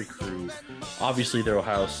 5-star recruit. Obviously, they're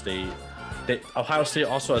Ohio State. Ohio State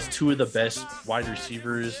also has 2 of the best wide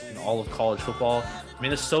receivers in all of college football.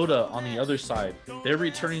 Minnesota, on the other side, they're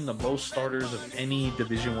returning the most starters of any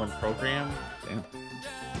Division I program. Damn.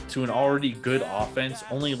 To an already good offense,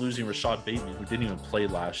 only losing Rashad Bateman, who didn't even play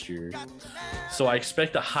last year. So I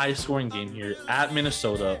expect a high-scoring game here at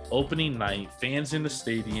Minnesota, opening night, fans in the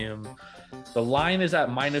stadium. The line is at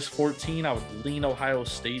 -14. I would lean Ohio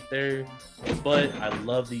State there, but I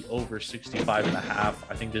love the over 65.5.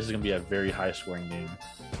 I think this is going to be a very high-scoring game.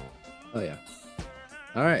 Oh, yeah.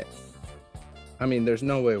 All right. I mean, there's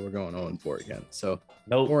no way we're going 0-4 again. So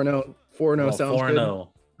Nope. 4-0 sounds 4-0. good.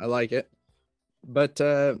 I like it. But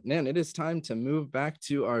man, it is time to move back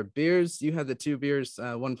to our beers. You had the 2 beers,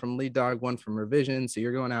 one from Lead Dog, one from Revision. So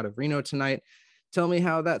you're going out of Reno tonight. Tell me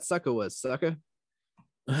how that sucker was, sucker.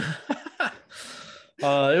 It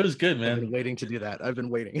was good, man. I've been waiting to do that. I've been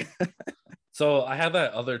waiting. So I had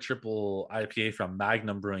that other triple IPA from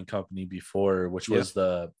Magnum Brewing Company before, which was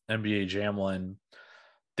the NBA Jam one.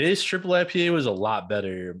 This triple IPA was a lot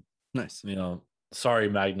better. Nice. You know, sorry,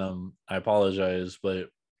 Magnum. I apologize, but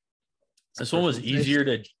this one was easier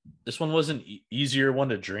to. This one wasn't easier one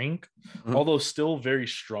to drink, although still very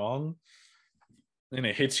strong, and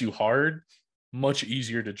it hits you hard. Much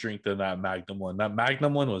easier to drink than that Magnum one. That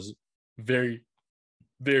Magnum one was very,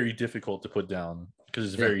 very difficult to put down because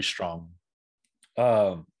it's very strong.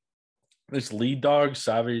 This Lead Dog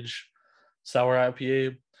Savage Sour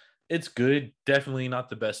IPA, it's good. Definitely not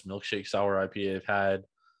the best milkshake sour IPA I've had.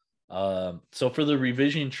 So for the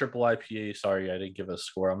Revision triple IPA, sorry, I didn't give a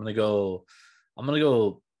score. I'm gonna go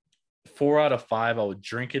 4 out of 5. I would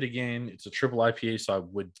drink it again. It's a triple IPA, so I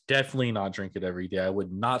would definitely not drink it every day. I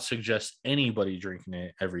would not suggest anybody drinking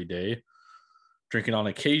it every day. Drink it on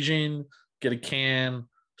occasion, get a can,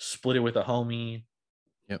 split it with a homie.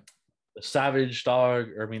 Yep. The Savage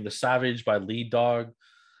by Lead Dog.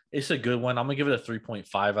 It's a good one. I'm gonna give it a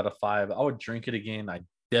 3.5 out of 5. I would drink it again. I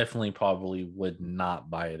definitely probably would not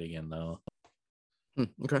buy it again though.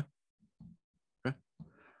 Okay.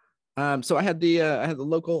 So I had the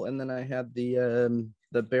local, and then I had the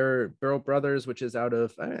Barrel Brothers, which is out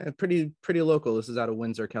of pretty local. This is out of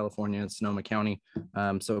Windsor, California. It's Sonoma County,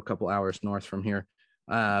 so a couple hours north from here.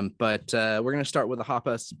 But we're gonna start with a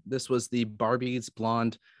Hoppus. This was the Barbie's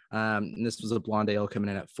Blonde. And this was a blonde ale coming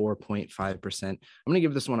in at 4.5%. I'm gonna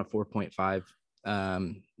give this one a 4.5.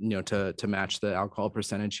 To match the alcohol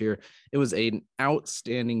percentage here. It was an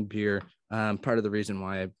outstanding beer. Part of the reason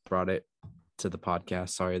why I brought it to the podcast.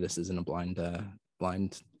 Sorry, this isn't a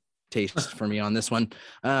blind taste for me on this one.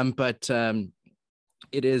 But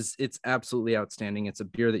it's absolutely outstanding. It's a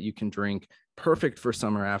beer that you can drink, perfect for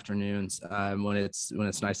summer afternoons when it's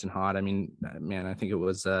nice and hot. I mean, man, I think it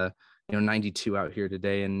was 92 out here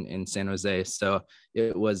today in San Jose. So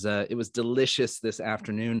it was delicious this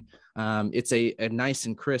afternoon. It's a nice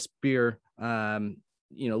and crisp beer, a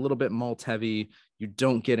little bit malt heavy. You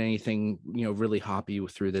don't get anything, really hoppy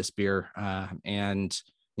through this beer. And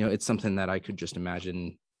it's something that I could just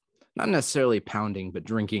imagine, not necessarily pounding, but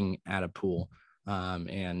drinking at a pool,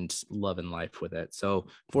 and loving life with it. So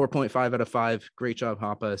 4.5 out of 5. Great job,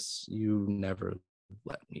 Hoppus. You never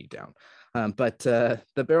let me down. But the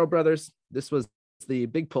Barrel Brothers, this was the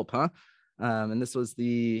Big Pulp, and this was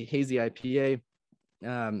the hazy IPA.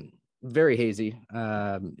 Very hazy.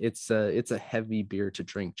 It's a heavy beer to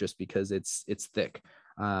drink just because it's thick.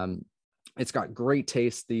 It's got great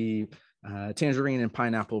taste. The tangerine and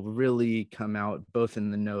pineapple really come out both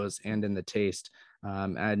in the nose and in the taste.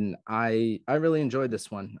 And I really enjoyed this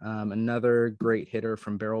one. Another great hitter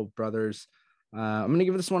from Barrel Brothers. I'm going to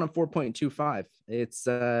give this one a 4.25. It's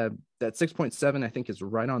that 6.7, I think, is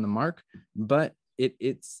right on the mark, but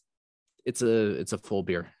it's a full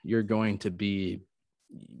beer. You're going to be,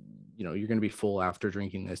 you're going to be full after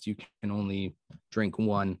drinking this. You can only drink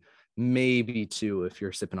one, maybe two if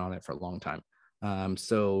you're sipping on it for a long time.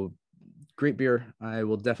 So great beer. I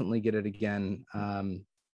will definitely get it again.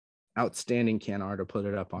 Outstanding can art. I'll put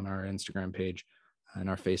it up on our Instagram page and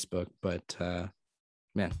our Facebook. But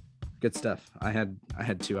man, good stuff. I had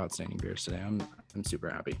 2 outstanding beers today. I'm super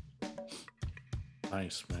happy.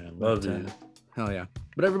 Nice, man. Love it. Hell yeah.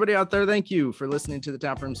 But everybody out there, thank you for listening to the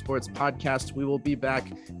Taproom Sports Podcast. We will be back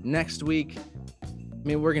next week. I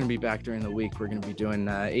mean, we're going to be back during the week. We're going to be doing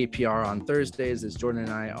APR on Thursdays as Jordan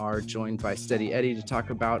and I are joined by Steady Eddie to talk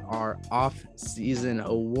about our off-season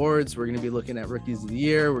awards. We're going to be looking at Rookies of the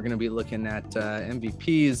Year. We're going to be looking at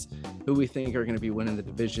MVPs, who we think are going to be winning the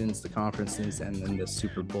divisions, the conferences, and then the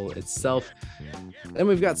Super Bowl itself. Then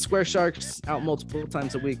we've got Square Sharks out multiple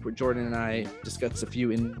times a week where Jordan and I discuss a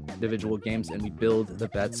few individual games and we build the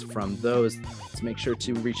bets from those. So make sure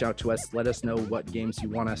to reach out to us. Let us know what games you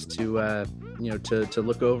want us to, to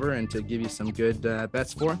look over and to give you some good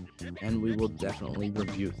bets for, and we will definitely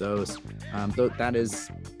review those. That is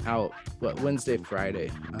out Wednesday, Friday.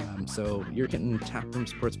 So you're getting Taproom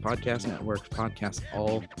Sports Podcast Network podcast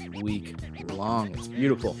all week long. It's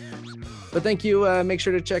beautiful. But thank you. Make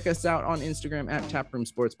sure to check us out on Instagram at Taproom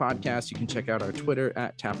Sports Podcast. You can check out our Twitter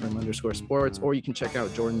at Taproom_sports, or you can check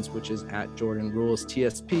out Jordan's, which is at Jordan Rules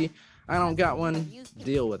TSP. I don't got one.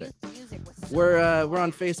 Deal with it. We're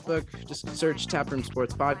on Facebook. Just search Taproom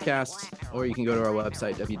Sports Podcast, or you can go to our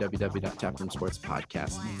website,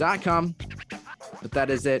 www.taproomsportspodcast.com. But that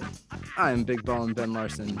is it. I'm Big Ball and Ben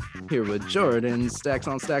Larson here with Jordan. Stacks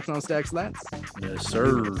on stacks on stacks. That's yes,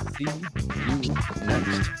 sir. See you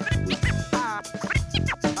next week.